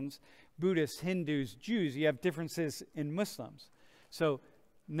Christians, Buddhists, Hindus, Jews, you have differences in Muslims. So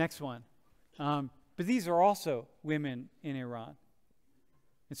next one. But these are also women in Iran.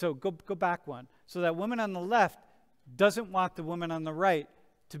 And so go back one. So that woman on the left doesn't want the woman on the right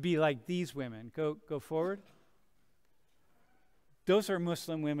to be like these women. Go forward. Those are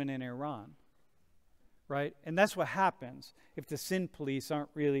Muslim women in Iran, right? And that's what happens if the sin police aren't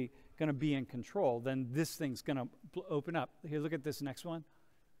really going to be in control. Then this thing's going to open up. Here, look at this next one.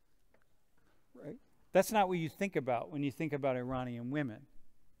 Right? That's not what you think about when you think about Iranian women,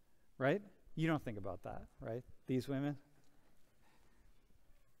 right? You don't think about that, right? These women.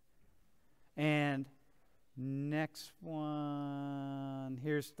 And next one,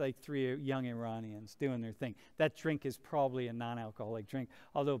 here's like 3 young Iranians doing their thing. That drink is probably a non-alcoholic drink,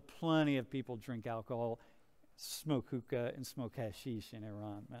 although plenty of people drink alcohol, smoke hookah, and smoke hashish in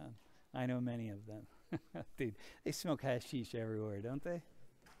Iran, man. I know many of them. Dude, they smoke hashish everywhere, don't they?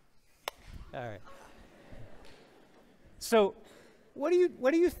 All right. So what do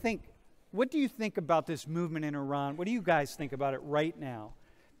you think? What do you think about this movement in Iran? What do you guys think about it right now?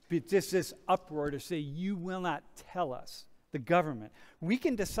 Just this uproar to say, you will not tell us, the government. We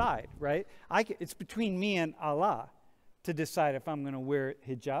can decide, right? It's between me and Allah to decide if I'm going to wear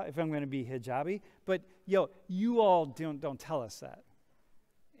hijab, if I'm going to be hijabi. But you all don't tell us that.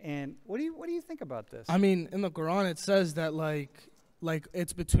 And what do you think about this? I mean, in the Quran it says that like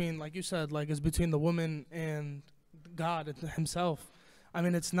it's between, like you said, like it's between the woman and God himself. I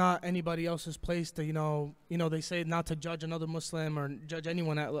mean, it's not anybody else's place to, they say not to judge another Muslim or judge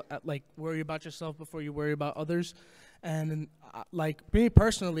anyone at like, worry about yourself before you worry about others. And like me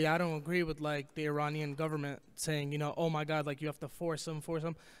personally, I don't agree with like the Iranian government saying, oh my God, like you have to force them.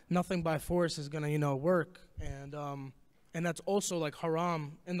 Nothing by force is going to, work. And that's also like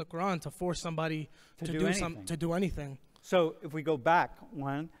haram in the Quran to force somebody to do anything. So if we go back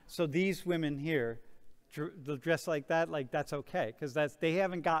one, so these women here, they'll dress like that's okay, because they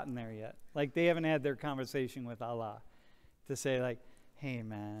haven't gotten there yet. Like they haven't had their conversation with Allah to say like, hey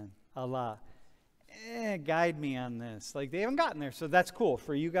man, Allah, guide me on this. Like they haven't gotten there, so that's cool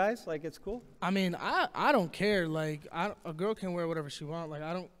for you guys. Like it's cool. I mean, I don't care. Like a girl can wear whatever she wants. Like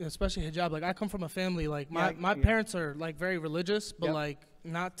I don't, especially hijab. Like I come from a family. Like my parents are like very religious, but like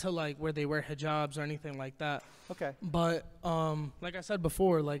not to like where they wear hijabs or anything like that. Okay. But like I said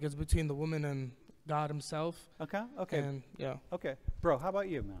before, like it's between the woman and God himself. Okay. And yeah. Okay. Bro, how about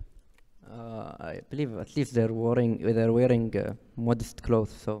you, man? I believe at least they're wearing modest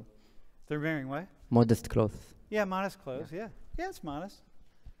clothes. So They're wearing what? modest clothes. Yeah, modest clothes. Yeah, yeah, it's modest.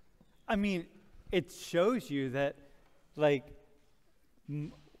 I mean, it shows you that, like,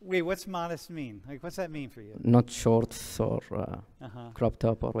 wait, what's modest mean? Like, what's that mean for you? Not shorts or Uh-huh. crop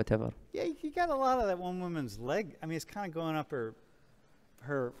top or whatever. Yeah, you got a lot of that one woman's leg. I mean, it's kind of going up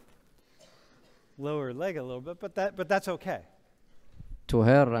her lower leg a little bit, but that's okay. To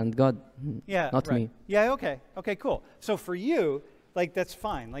her and God, Yeah, not right. me. Yeah, okay, okay, cool. So for you, like, that's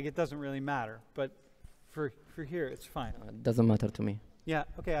fine. Like, it doesn't really matter. But for here, it's fine. It doesn't matter to me. Yeah,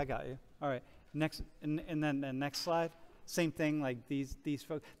 okay, I got you. All right, next, and then the next slide. Same thing, like these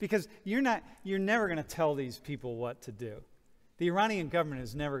folks, because you're never going to tell these people what to do. The Iranian government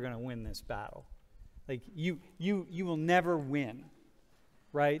is never going to win this battle. Like you will never win,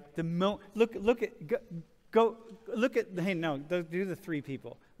 right? Look at do the three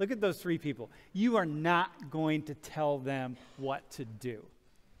people. Look at those three people. You are not going to tell them what to do.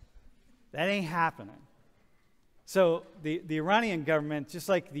 That ain't happening. So the Iranian government, just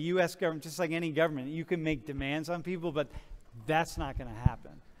like the U.S. government, just like any government, you can make demands on people, but that's not going to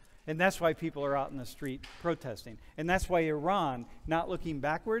happen. And that's why people are out in the street protesting. And that's why Iran, not looking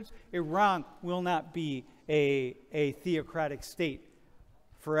backwards, Iran will not be a theocratic state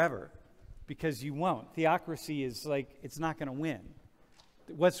forever, because you won't. Theocracy is like, it's not going to win.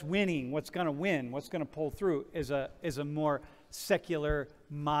 What's winning, what's going to win, what's going to pull through is a more secular,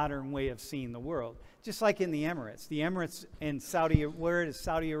 modern way of seeing the world. Just like in the Emirates and Saudi, where it is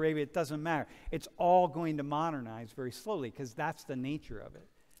Saudi Arabia, it doesn't matter. It's all going to modernize very slowly because that's the nature of it.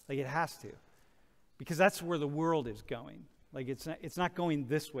 Like it has to, because that's where the world is going. Like it's not going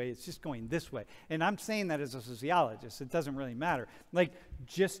this way, it's just going this way. And I'm saying that as a sociologist, it doesn't really matter. Like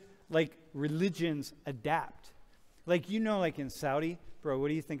just like religions adapt. Like, you know, like in Saudi, bro, what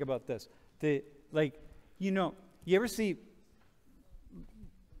do you think about this? You ever see,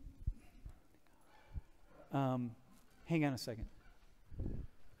 hang on a second.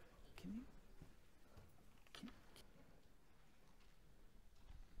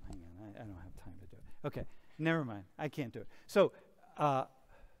 Hang on, I don't have time to do it. Okay, never mind, I can't do it. So, what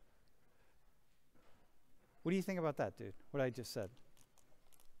do you think about that, dude? What I just said?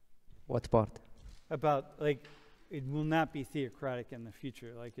 What part? About, like, it will not be theocratic in the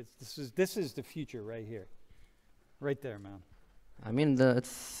future. Like, this is the future right here. Right there, man. I mean,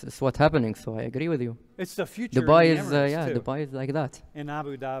 it's what's happening, so I agree with you. It's the future. Dubai in the is, Emirates, too. Dubai is like that. In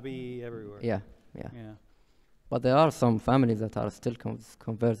Abu Dhabi, everywhere. Yeah. Yeah. But there are some families that are still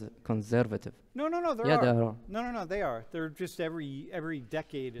conservative. No, there Yeah, are. there are. No, they are. They're just every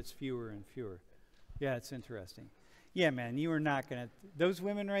decade it's fewer and fewer. Yeah, it's interesting. Yeah, man, you are not gonna. Those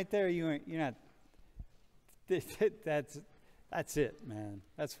women right there, you're not. That's it, man.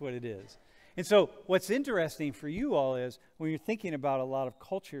 That's what it is. And so, what's interesting for you all is when you're thinking about a lot of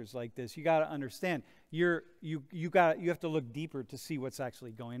cultures like this, you got to understand you have to look deeper to see what's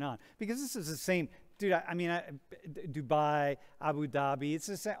actually going on, because this is the same, dude. Dubai, Abu Dhabi, it's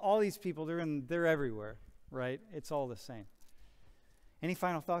the same. All these people, they're everywhere, right? It's all the same. Any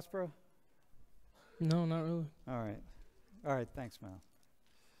final thoughts, bro? No, not really. All right. Thanks, Mal.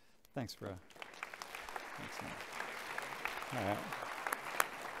 Thanks, bro. Thanks, Mal. All right.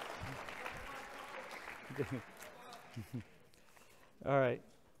 All right.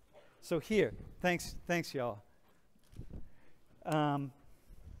 So here, thanks, y'all.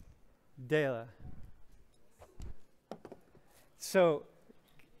 Dela. So,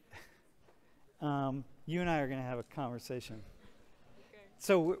 you and I are going to have a conversation. Okay.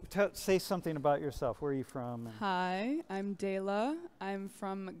 So, say something about yourself. Where are you from? Hi, I'm Dela. I'm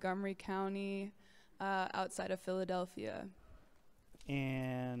from Montgomery County, outside of Philadelphia.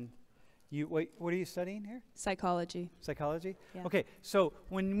 And what are you studying here? Psychology. Psychology? Yeah. Okay, so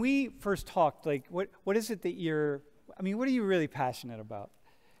when we first talked, like, what is it that what are you really passionate about?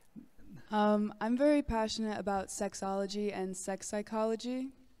 I'm very passionate about sexology and sex psychology.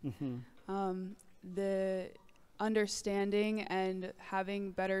 Mm-hmm. The understanding and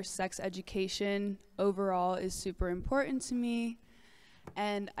having better sex education overall is super important to me.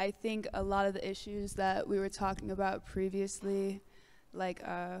 And I think a lot of the issues that we were talking about previously, like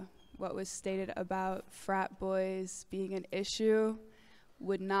what was stated about frat boys being an issue,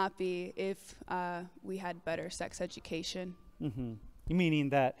 would not be if we had better sex education. Mm-hmm. Meaning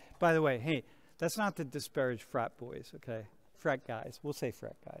that, by the way, hey, that's not to disparage frat boys, okay? Frat guys. We'll say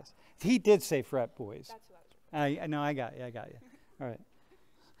frat guys. He did say frat boys. That's who I was. I know, I got you. All right.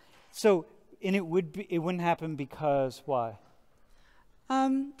 So, and it wouldn't happen because why?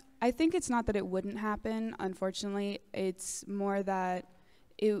 I think it's not that it wouldn't happen. Unfortunately, it's more that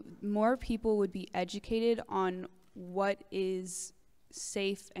more people would be educated on what is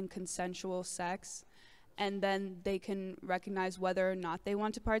safe and consensual sex, and then they can recognize whether or not they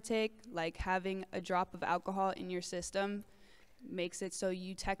want to partake. Like having a drop of alcohol in your system makes it so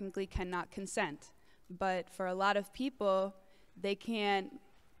you technically cannot consent. But for a lot of people, they can't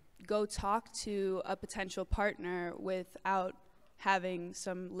go talk to a potential partner without having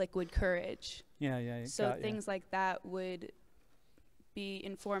some liquid courage. Yeah. So things like that would be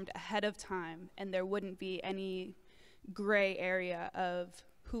informed ahead of time, and there wouldn't be any gray area of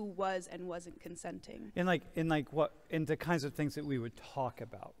who was and wasn't consenting. In the kinds of things that we would talk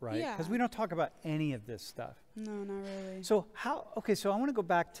about, right? Yeah. Because we don't talk about any of this stuff. No, not really. So so I want to go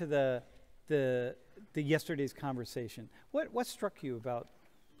back to the yesterday's conversation. What struck you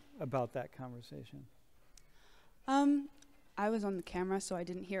about that conversation? I was on the camera, so I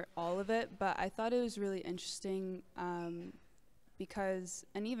didn't hear all of it, but I thought it was really interesting because,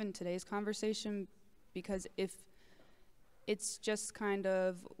 and even today's conversation, because if it's just kind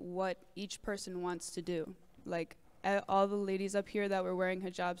of what each person wants to do. Like all the ladies up here that were wearing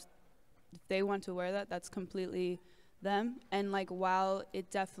hijabs, if they want to wear that, that's completely them. And like while it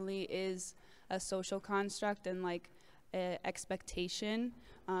definitely is a social construct and like a expectation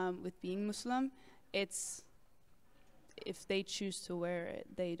with being Muslim, it's if they choose to wear it,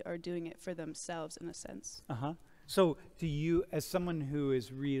 they are doing it for themselves in a sense. Uh-huh. So do you, as someone who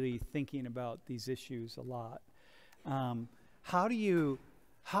is really thinking about these issues a lot, how do you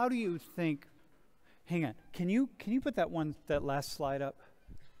think, hang on, can you put that last slide up?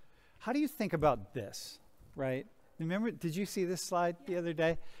 How do you think about this, right? Remember, did you see this slide the other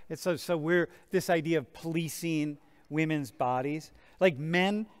day? It's so we're, this idea of policing women's bodies. Like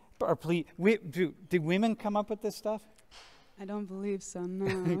men are do women come up with this stuff? I don't believe so,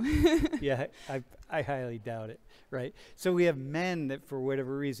 no. Yeah, I highly doubt it, right? So we have men that for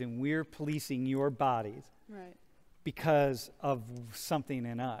whatever reason, we're policing your bodies. Right. Because of something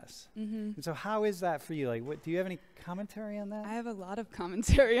in us. Mm-hmm. And so how is that for you? Like, do you have any commentary on that? I have a lot of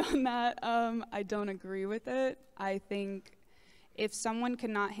commentary on that. I don't agree with it. I think if someone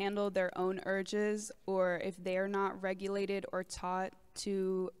cannot handle their own urges, or if they're not regulated or taught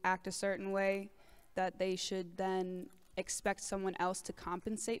to act a certain way, that they should then expect someone else to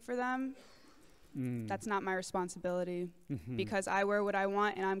compensate for them. That's not my responsibility. Mm-hmm. Because I wear what I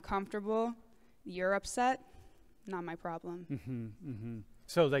want and I'm comfortable. You're upset. Not my problem. Mm-hmm, mm-hmm.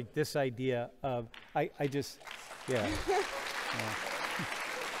 So like this idea of, yeah. Yeah.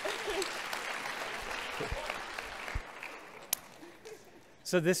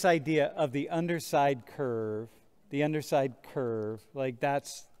 So this idea of the underside curve, like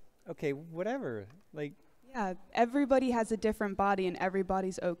that's, okay, whatever, like. Yeah, everybody has a different body and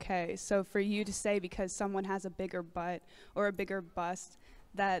everybody's okay. So for you to say because someone has a bigger butt or a bigger bust,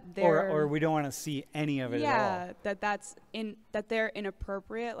 that they're or we don't want to see any of it at all. that they're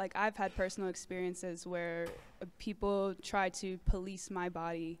inappropriate. Like I've had personal experiences where people try to police my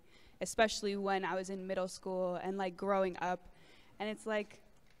body, especially when I was in middle school and like growing up. And it's like,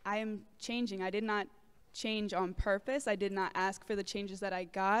 I am changing. I did not change on purpose. I did not ask for the changes that I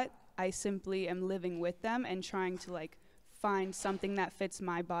got. I simply am living with them and trying to like find something that fits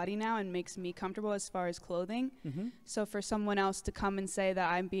my body now and makes me comfortable as far as clothing. Mm-hmm. So for someone else to come and say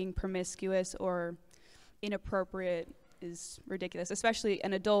that I'm being promiscuous or inappropriate is ridiculous, especially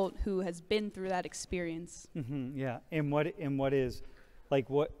an adult who has been through that experience. Mm-hmm, yeah, and what is,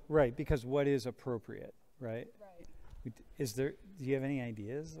 like what, right, because what is appropriate, right? Right. Do you have any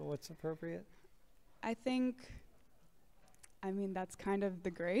ideas of what's appropriate? I mean, that's kind of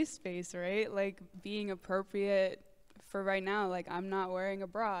the gray space, right? Like being appropriate for right now, like I'm not wearing a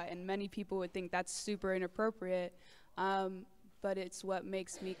bra, and many people would think that's super inappropriate, but it's what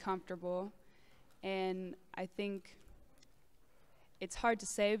makes me comfortable. And I think it's hard to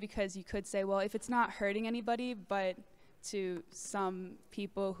say because you could say, well, if it's not hurting anybody, but to some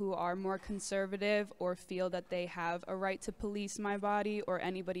people who are more conservative or feel that they have a right to police my body or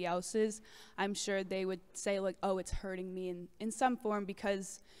anybody else's, I'm sure they would say like, oh, it's hurting me in some form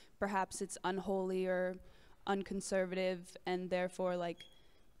because perhaps it's unholy or unconservative and therefore like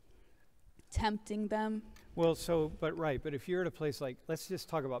tempting them. Well, but if you're at a place like, let's just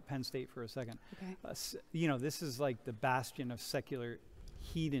talk about Penn State for a second. Okay. This is like the bastion of secular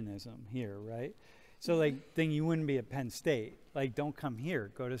hedonism here, right? So like, then you wouldn't be at Penn State. Like, don't come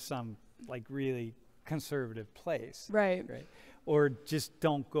here. Go to some like really conservative place. Right. Or just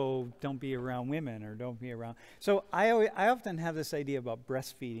don't be around women or don't be around. So I often have this idea about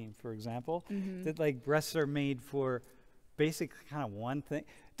breastfeeding, for example, that like breasts are made for basically kind of one thing.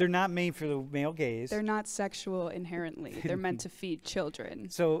 They're not made for the male gaze. They're not sexual inherently. They're meant to feed children.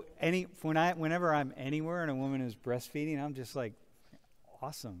 So whenever I'm anywhere and a woman is breastfeeding, I'm just like,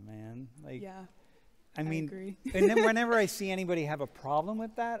 awesome, man. Like, Yeah, I mean, agree. and then whenever I see anybody have a problem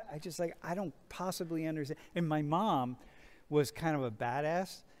with that, I don't possibly understand. And my mom was kind of a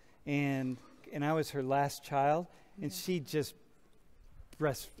badass, and I was her last child, and she just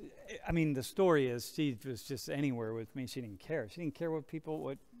the story is she was just anywhere with me. She didn't care. She didn't care what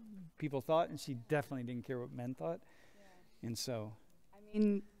people thought, and she definitely didn't care what men thought. Yeah. And so, I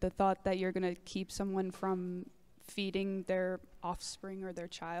mean, the thought that you're going to keep someone from feeding their offspring or their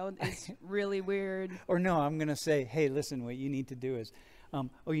child is really weird. Or no, I'm going to say, hey, listen, what you need to do is,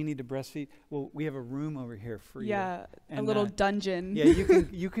 you need to breastfeed? Well, we have a room over here for you. Yeah, and, a little dungeon. Yeah,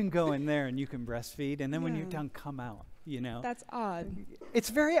 you can go in there and you can breastfeed, and then when you're done, come out, you know. That's odd. It's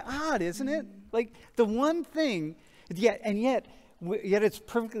very odd, isn't it? Like, the one thing, yet it's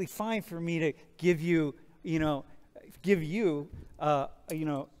perfectly fine for me to give you a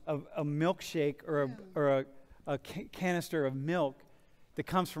milkshake or a canister of milk that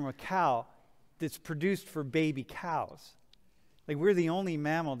comes from a cow that's produced for baby cows. Like, we're the only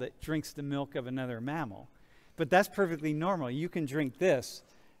mammal that drinks the milk of another mammal. But that's perfectly normal. You can drink this,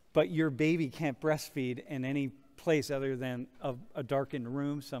 but your baby can't breastfeed in any place other than a darkened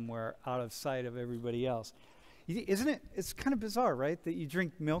room somewhere out of sight of everybody else. Isn't it? It's kind of bizarre, right? That you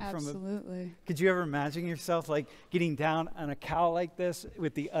drink milk from a... Absolutely. Could you ever imagine yourself, like, getting down on a cow like this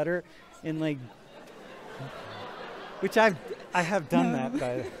with the udder and, like... Which I have done that,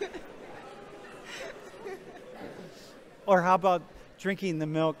 by Or how about drinking the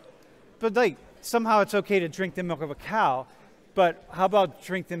milk? But, like, somehow it's okay to drink the milk of a cow, but how about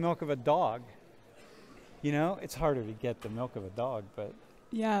drink the milk of a dog? You know, it's harder to get the milk of a dog, but...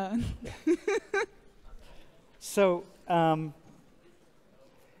 Yeah. So,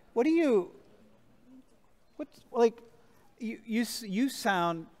 you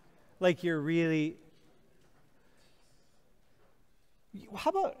sound like you're really... How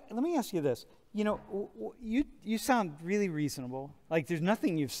about, let me ask you this. You know, you sound really reasonable. Like, there's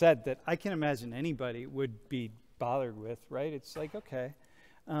nothing you've said that I can imagine anybody would be bothered with, right? It's like, okay.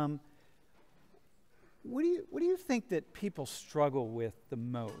 What do you think that people struggle with the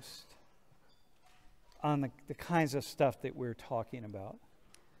most on the kinds of stuff that we're talking about?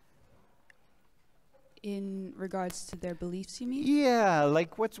 In regards to their beliefs, you mean? Yeah,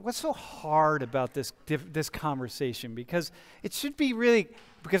 like what's so hard about this conversation? Because it should be really,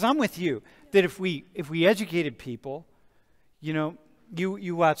 because I'm with you, that if we educated people, you know,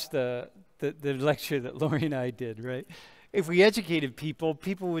 you watched the lecture that Lori and I did, right? If we educated people,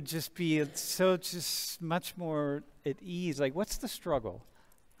 people would just be just much more at ease. Like, what's the struggle?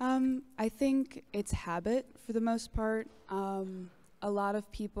 I think it's habit for the most part. A lot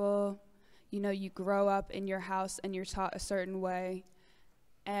of people, you know, you grow up in your house and you're taught a certain way,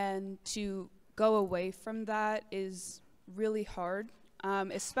 and to go away from that is really hard,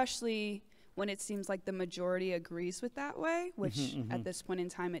 especially when it seems like the majority agrees with that way, which at this point in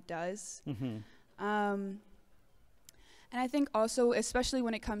time it does. And I think also, especially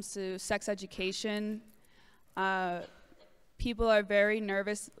when it comes to sex education, people are very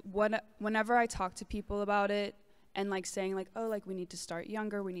nervous whenever I talk to people about it, and like saying like, oh, like we need to start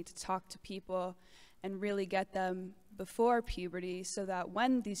younger, we need to talk to people and really get them before puberty so that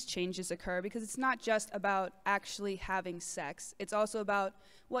when these changes occur, because it's not just about actually having sex, it's also about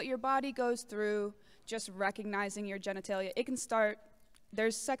what your body goes through, just recognizing your genitalia. It can start,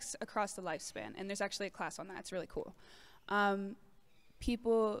 there's sex across the lifespan, and there's actually a class on that, it's really cool.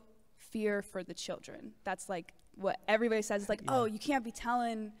 People fear for the children. That's like what everybody says. It's like, oh, you can't be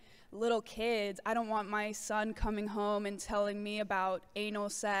telling little kids, I don't want my son coming home and telling me about anal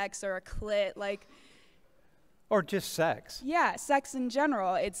sex or a clit, like. Or just sex. Yeah, sex in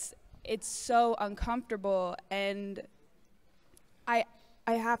general. It's so uncomfortable, and I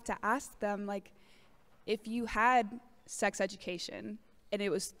have to ask them, like, if you had sex education and it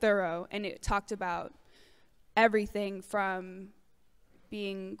was thorough and it talked about everything from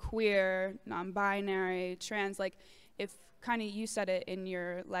being queer, non-binary, trans, like, if kind of you said it in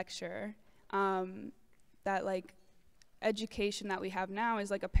your lecture, that like education that we have now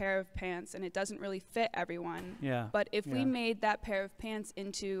is like a pair of pants and it doesn't really fit everyone. Yeah. But if we made that pair of pants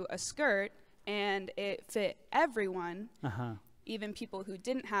into a skirt and it fit everyone, even people who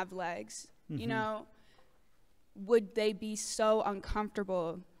didn't have legs, you know, would they be so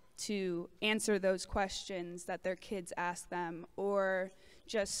uncomfortable to answer those questions that their kids ask them, or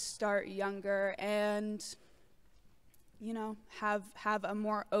just start younger and, you know, have a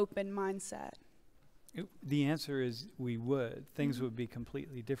more open mindset? The answer is we would. Things would be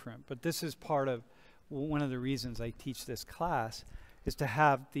completely different. But this is part of one of the reasons I teach this class, is to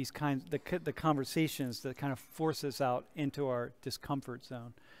have these kinds, the conversations that kind of force us out into our discomfort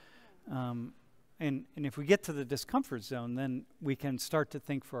zone. And if we get to the discomfort zone, then we can start to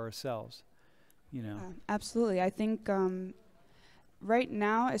think for ourselves, you know. Absolutely. I think right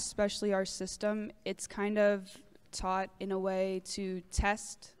now, especially our system, it's kind of taught in a way to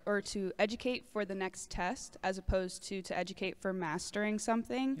test or to educate for the next test as opposed to educate for mastering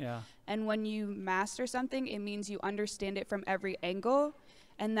something. Yeah. And when you master something, it means you understand it from every angle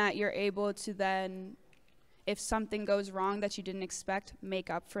and that you're able to then, if something goes wrong that you didn't expect, make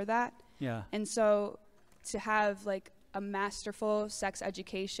up for that. Yeah. And so to have like a masterful sex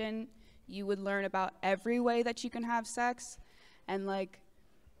education, you would learn about every way that you can have sex. And like,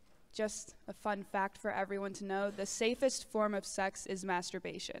 just a fun fact for everyone to know, the safest form of sex is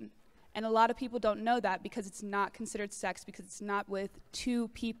masturbation. And a lot of people don't know that because it's not considered sex, because it's not with two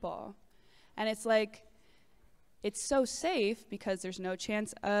people. And it's like, it's so safe because there's no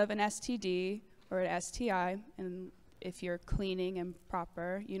chance of an STD or an STI, and if you're cleaning and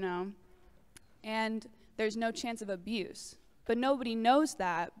proper, you know. And there's no chance of abuse. But nobody knows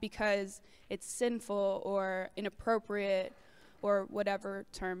that because it's sinful or inappropriate or whatever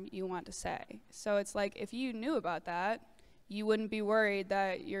term you want to say. So it's like, if you knew about that, you wouldn't be worried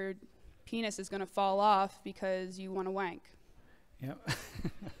that your penis is gonna fall off because you wanna wank. Yeah.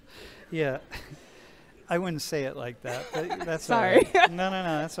 Yeah. I wouldn't say it like that, but that's Sorry. all right. No,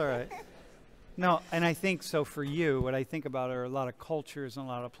 that's all right. No, and I think so for you, what I think about are a lot of cultures and a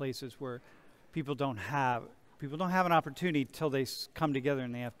lot of places where people don't have an opportunity till they come together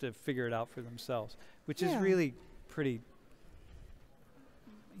and they have to figure it out for themselves, which is really pretty,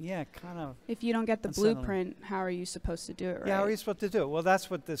 kind of. If you don't get the unsettling. blueprint, how are you supposed to do it right? Yeah, how are you supposed to do it? Well, that's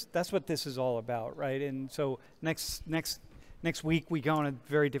what this is all about, right? And so next week we go in a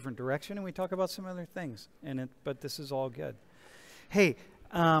very different direction and we talk about some other things. But this is all good. Hey,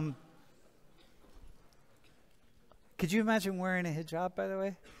 could you imagine wearing a hijab, by the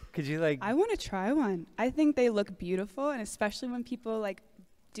way? Could you like? I want to try one. I think they look beautiful, and especially when people like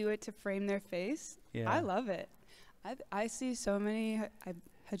do it to frame their face. Yeah. I love it. I see so many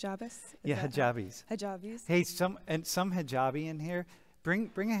hijabis. Hijabis. Hijabis. Hey, some hijabi in here.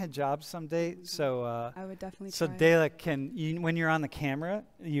 Bring a hijab someday. So I would definitely so try it. Dela can, when you're on the camera,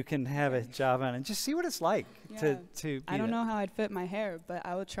 you can have a hijab on and just see what it's like to be I don't know how I'd fit my hair, but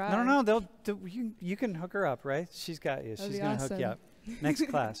I will try. No, you can hook her up, right? She's got you. That'd She's be gonna hook you awesome. up. Next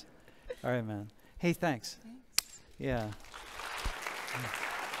class. All right, man. Hey, thanks. Yeah.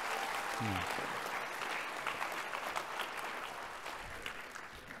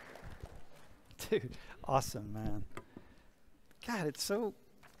 Dude, awesome, man. God, it's so.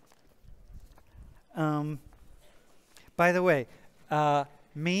 By the way,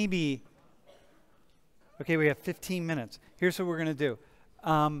 maybe. Okay, we have 15 minutes. Here's what we're gonna do.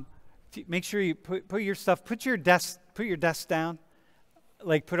 Make sure you put your stuff. Put your desk down.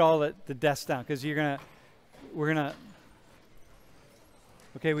 Like put all the desks down, because we're gonna.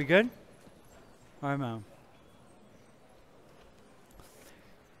 Okay, we good? All right, Mom.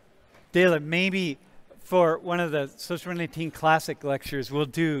 Dela, maybe for one of the Social 19 classic lectures, we'll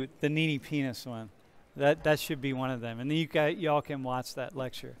do the Nidhi penis one. That should be one of them, and then y'all can watch that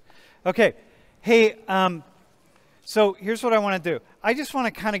lecture. Okay, hey, so here's what I want to do. I just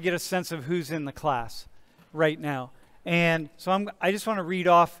want to kind of get a sense of who's in the class right now, and so I just want to read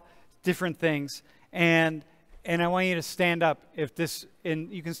off different things, and I want you to stand up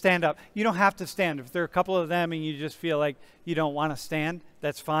and you can stand up. You don't have to stand. If there are a couple of them and you just feel like you don't want to stand,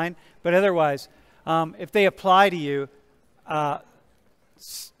 that's fine. But otherwise, if they apply to you,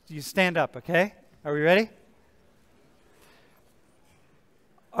 you stand up, okay? Are we ready?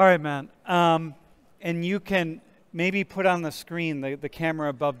 All right, man. And you can maybe put on the screen the camera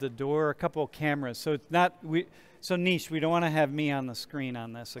above the door, a couple of cameras. So it's not, so Nish, we don't want to have me on the screen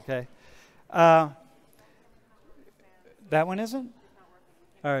on this, okay? That one isn't?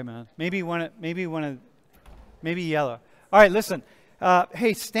 All right, man. Maybe yellow. All right, listen.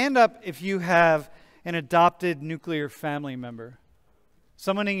 Hey, stand up if you have an adopted nuclear family member.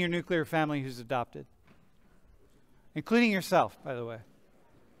 Someone in your nuclear family who's adopted. Including yourself, by the way.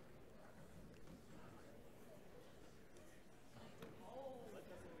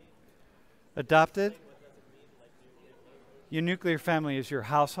 Adopted? Your nuclear family is your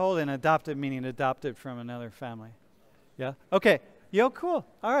household, and adopted meaning adopted from another family. Yeah? Okay. Yo, cool.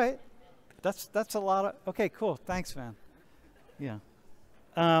 All right. That's a lot of, okay, cool. Thanks, man. Yeah.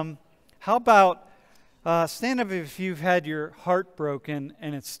 How about stand up if you've had your heart broken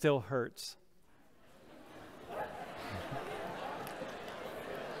and it still hurts.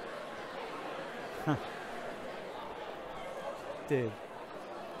 Dude.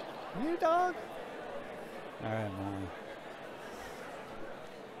 You dog? All right, Mom.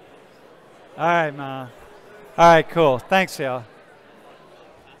 All right, Mom. All right, cool. Thanks, y'all.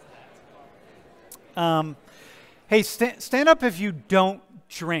 Hey, stand up if you don't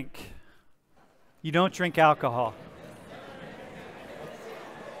drink. You don't drink alcohol.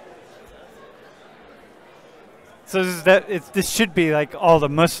 So this should be like all the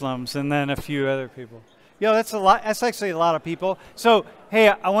Muslims and then a few other people. Yo, that's a lot. That's actually a lot of people. So, hey,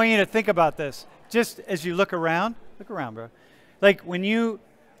 I want you to think about this. Just as you look around, bro. Like when you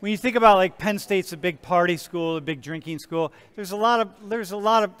think about like Penn State's a big party school, a big drinking school. There are a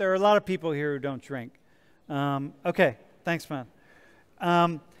lot of people here who don't drink. Okay, thanks, man.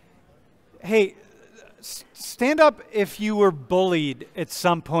 Hey, stand up if you were bullied at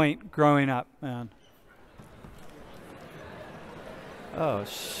some point growing up, man. Oh,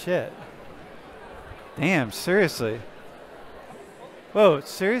 shit. Damn, seriously. Whoa,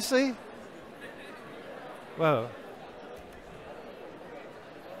 seriously? Whoa.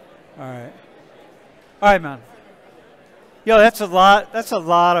 All right. All right, man. Yo, that's a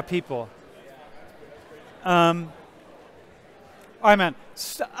lot of people. All right, man.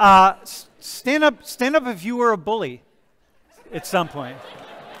 Stand up if you were a bully at some point.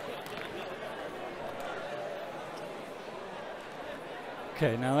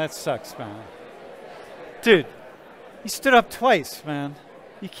 Okay, now that sucks, man. Dude, you stood up twice, man.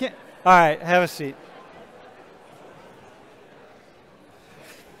 You can't. All right, have a seat.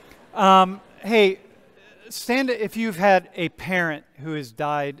 Hey, stand if you've had a parent who has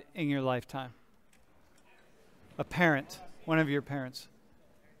died in your lifetime. A parent, one of your parents.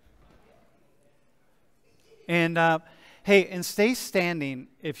 And hey, and stay standing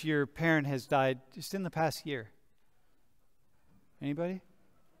if your parent has died just in the past year. Anybody?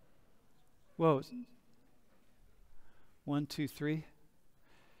 Whoa. 1, 2, 3.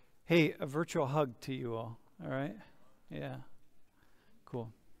 Hey, a virtual hug to you all. All right? Yeah.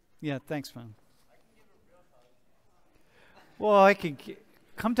 Cool. Yeah, thanks, man. Well, I can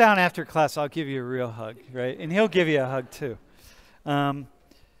come down after class. I'll give you a real hug, right? And he'll give you a hug too.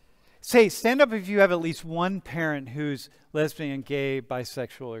 Say, stand up if you have at least one parent who's lesbian, gay,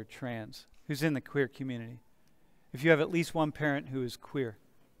 bisexual, or trans, who's in the queer community. If you have at least one parent who is queer.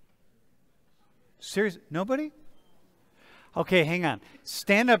 Seriously? Nobody? Okay, hang on.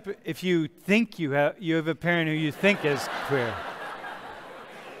 Stand up if you think you have a parent who you think is queer,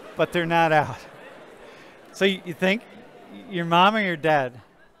 but they're not out. So you think your mom or your dad?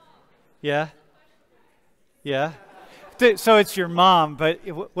 Yeah? Yeah? So it's your mom, but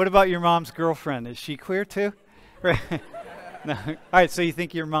what about your mom's girlfriend? Is she queer too? Right. No. All right, so you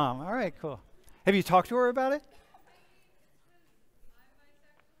think your mom. All right, cool. Have you talked to her about it?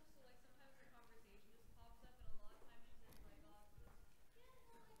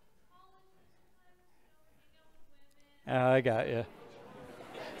 Oh, I got you.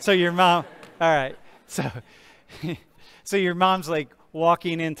 So your mom, all right. So your mom's like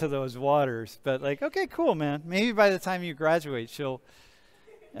walking into those waters, but like, okay, cool, man. Maybe by the time you graduate, she'll.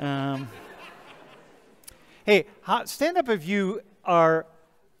 Hey, stand up if you are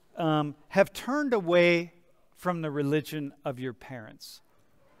have turned away from the religion of your parents.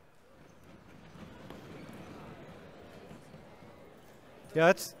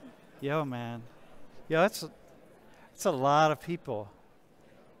 Yeah, man. Yeah, that's a lot of people.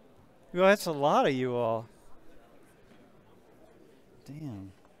 Well, that's a lot of you all.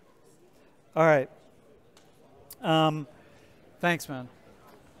 Damn. All right. Thanks, man.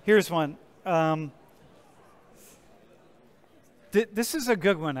 Here's one. This is a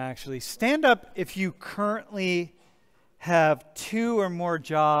good one, actually. Stand up if you currently have 2 or more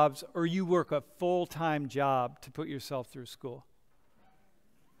jobs or you work a full-time job to put yourself through school.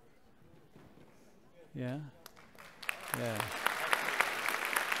 Yeah? Yeah.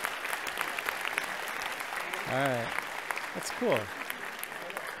 All right. That's cool.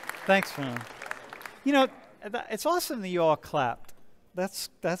 Thanks, man. You know, it's awesome that you all clapped. That's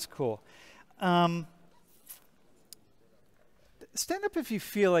cool. Stand up if you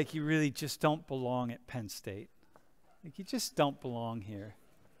feel like you really just don't belong at Penn State. Like you just don't belong here.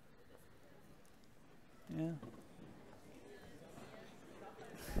 Yeah.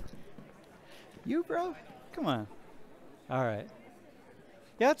 You, bro? Come on. All right.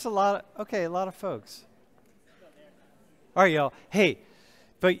 Yeah, it's a lot of folks. All right, y'all. Hey,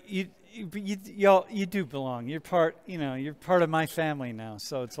 but y'all, you do belong. You're part of my family now,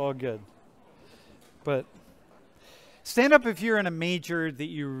 so it's all good. But stand up if you're in a major that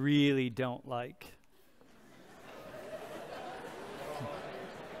you really don't like.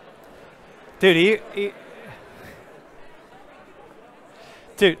 Dude,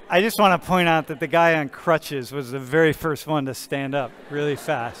 dude, I just want to point out that the guy on crutches was the very first one to stand up really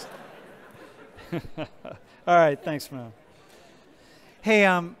fast. All right, thanks, man. Hey,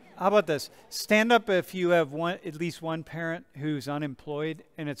 how about this? Stand up if you have at least one parent who's unemployed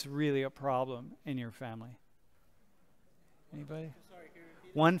and it's really a problem in your family. Anybody?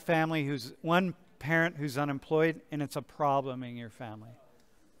 One parent who's unemployed and it's a problem in your family.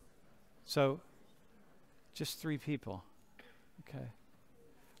 So, just 3 people. Okay.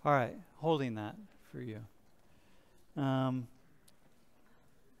 All right, holding that for you.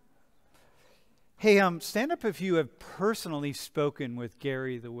 Hey, stand up if you have personally spoken with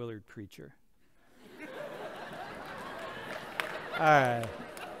Gary the Willard preacher. All right.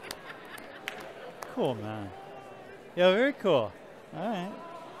 Cool, man. Yeah, very cool. All right.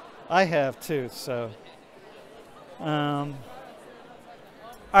 I have too, so. All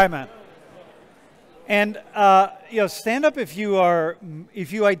right, man. And stand up if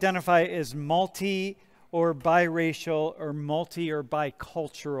you identify as multi or biracial or multi or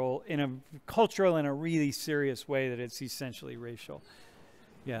bicultural in a really serious way that it's essentially racial.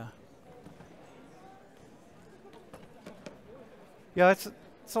 Yeah. Yeah, it's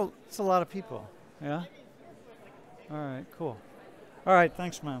a lot of people. Yeah. All right, cool. All right,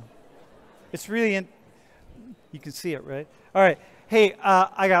 thanks, man. It's really you can see it, right? All right. Hey,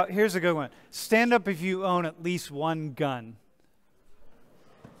 here's a good one. Stand up if you own at least one gun.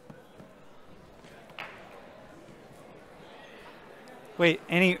 Are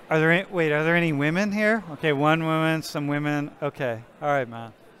there any women here? Okay, one woman, some women. Okay, all right,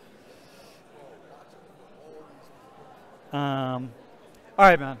 man. All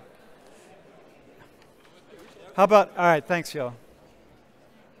right, man. All right, thanks, yo.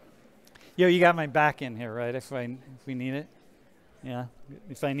 Yo, you got my back in here, right? If we need it. Yeah,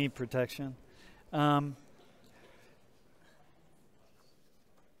 if I need protection.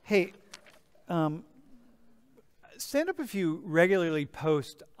 Hey, stand up if you regularly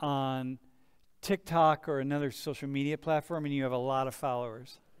post on TikTok or another social media platform and you have a lot of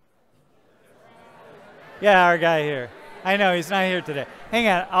followers. Yeah, our guy here. I know, he's not here today. Hang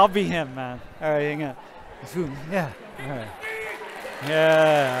on, I'll be him, man. All right, hang on. Yeah, all right.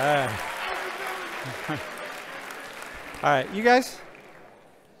 Yeah, all right. All right, you guys?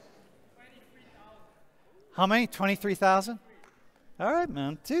 How many? 23,000? All right,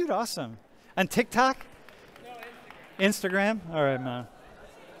 man. Dude, awesome. On TikTok? No, Instagram? All right, man.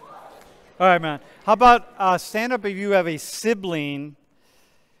 All right, man. How about stand up if you have a sibling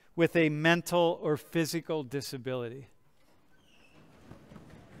with a mental or physical disability?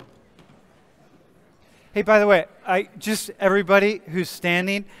 Hey, by the way, everybody who's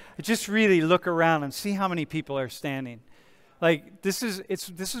standing, just really look around and see how many people are standing. Like this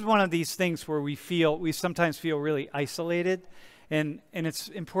is one of these things where we sometimes feel really isolated, and it's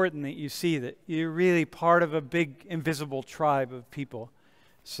important that you see that you're really part of a big invisible tribe of people.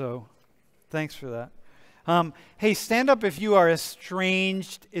 So, thanks for that. Hey, stand up if you are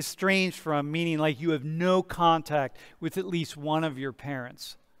estranged from, meaning like you have no contact with at least one of your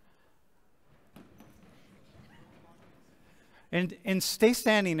parents. And stay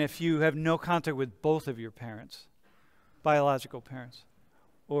standing if you have no contact with both of your parents, biological parents,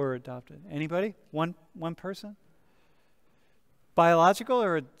 or adopted. Anybody? One person? Biological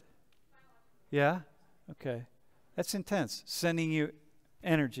or? Yeah? Okay. That's intense. Sending you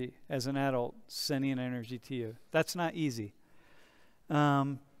energy as an adult, sending energy to you. That's not easy.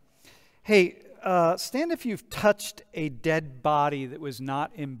 Hey, stand if you've touched a dead body that was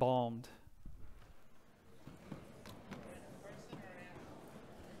not embalmed.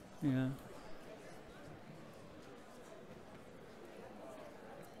 Yeah.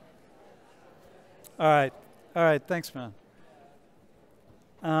 All right. Thanks, man.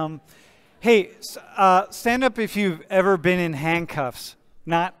 Hey, stand up if you've ever been in handcuffs,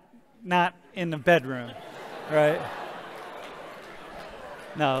 not in the bedroom, right?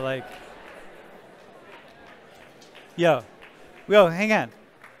 No, like, yo, hang on.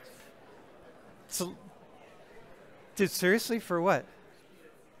 So, dude, seriously, for what?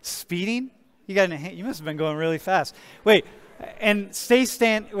 Speeding? You must have been going really fast. Wait, and stay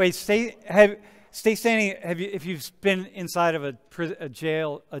standing. If you've been inside of a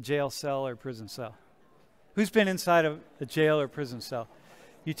jail cell or prison cell. Who's been inside of a jail or prison cell?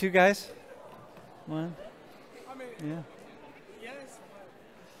 You two guys? One? Yeah. Yes.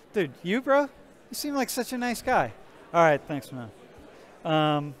 Dude, you, bro? You seem like such a nice guy. All right, thanks, man.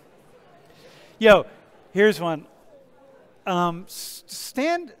 Yo, here's one.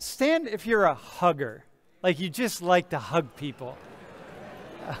 Stand if you're a hugger. Like you just like to hug people.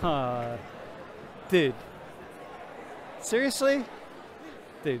 Dude. Seriously?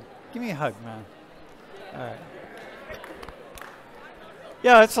 Dude, give me a hug, man. All right.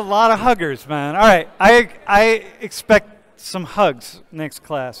 Yeah, it's a lot of huggers, man. All right, I expect some hugs next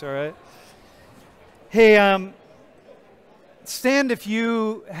class, all right? Hey, stand if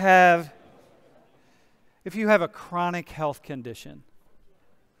you have a chronic health condition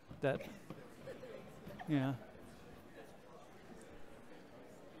that, yeah.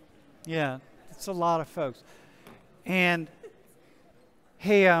 Yeah, it's a lot of folks. And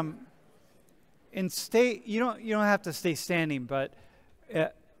hey, and stay, you don't have to stay standing, but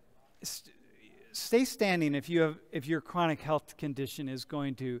stay standing if your chronic health condition is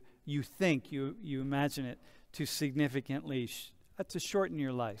going to, you imagine it to significantly to shorten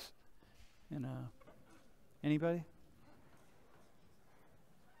your life. Anybody?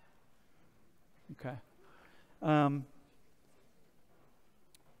 Okay.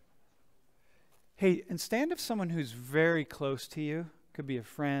 Hey, and stand if someone who's very close to you, could be a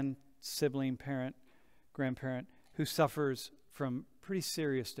friend, sibling, parent, grandparent, who suffers from pretty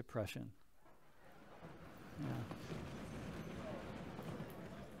serious depression. Yeah.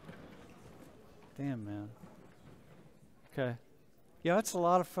 Damn, man. Okay. Yeah, that's a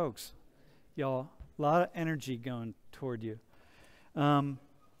lot of folks. Y'all, a lot of energy going toward you.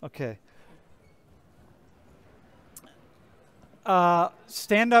 Okay.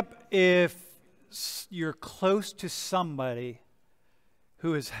 Stand up if you're close to somebody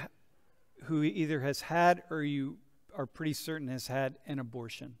who either has had or you are pretty certain has had an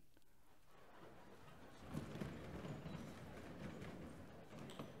abortion.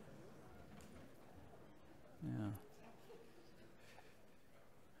 Yeah.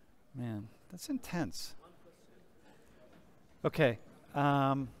 Man, that's intense. Okay.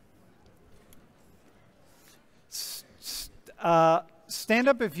 Stand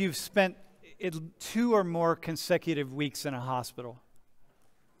up if you've spent 2 or more consecutive weeks in a hospital.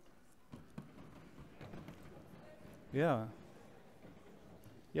 Yeah.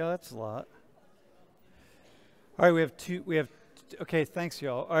 Yeah, that's a lot. All right, okay, thanks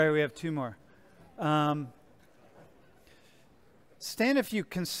y'all. All right, we have 2 more. Stand if you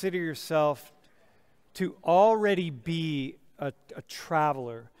consider yourself to already be a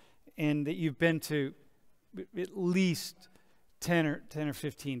traveler and that you've been to at least 10 or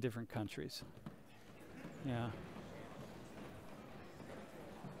 15 different countries. Yeah.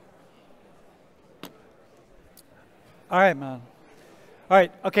 All right, man. All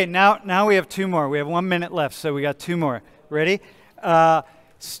right, okay, now we have 2 more. We have 1 minute left, so we got 2 more. Ready?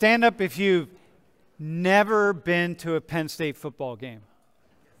 Stand up if you've never been to a Penn State football game.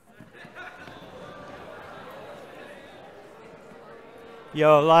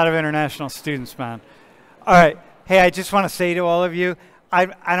 Yo, a lot of international students, man. All right. Hey, I just want to say to all of you, I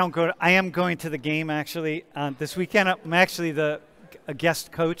am going to the game actually this weekend. I'm actually a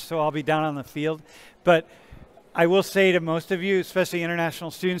guest coach, so I'll be down on the field. But I will say to most of you, especially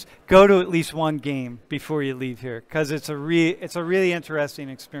international students, go to at least 1 game before you leave here, because it's a really interesting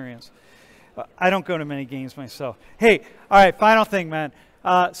experience. I don't go to many games myself. Hey, all right, final thing, man.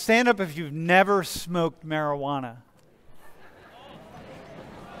 Stand up if you've never smoked marijuana.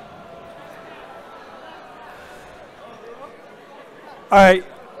 All right,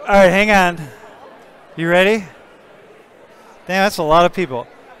 hang on. You ready? Damn, that's a lot of people.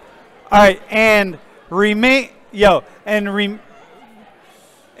 All right, and remain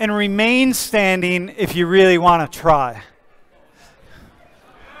standing if you really want to try.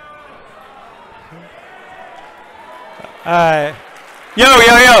 All right. Yo,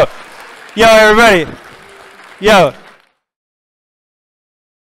 everybody. Yo.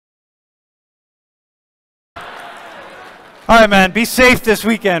 All right, man. Be safe this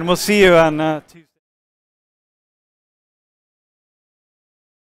weekend. We'll see you on Tuesday.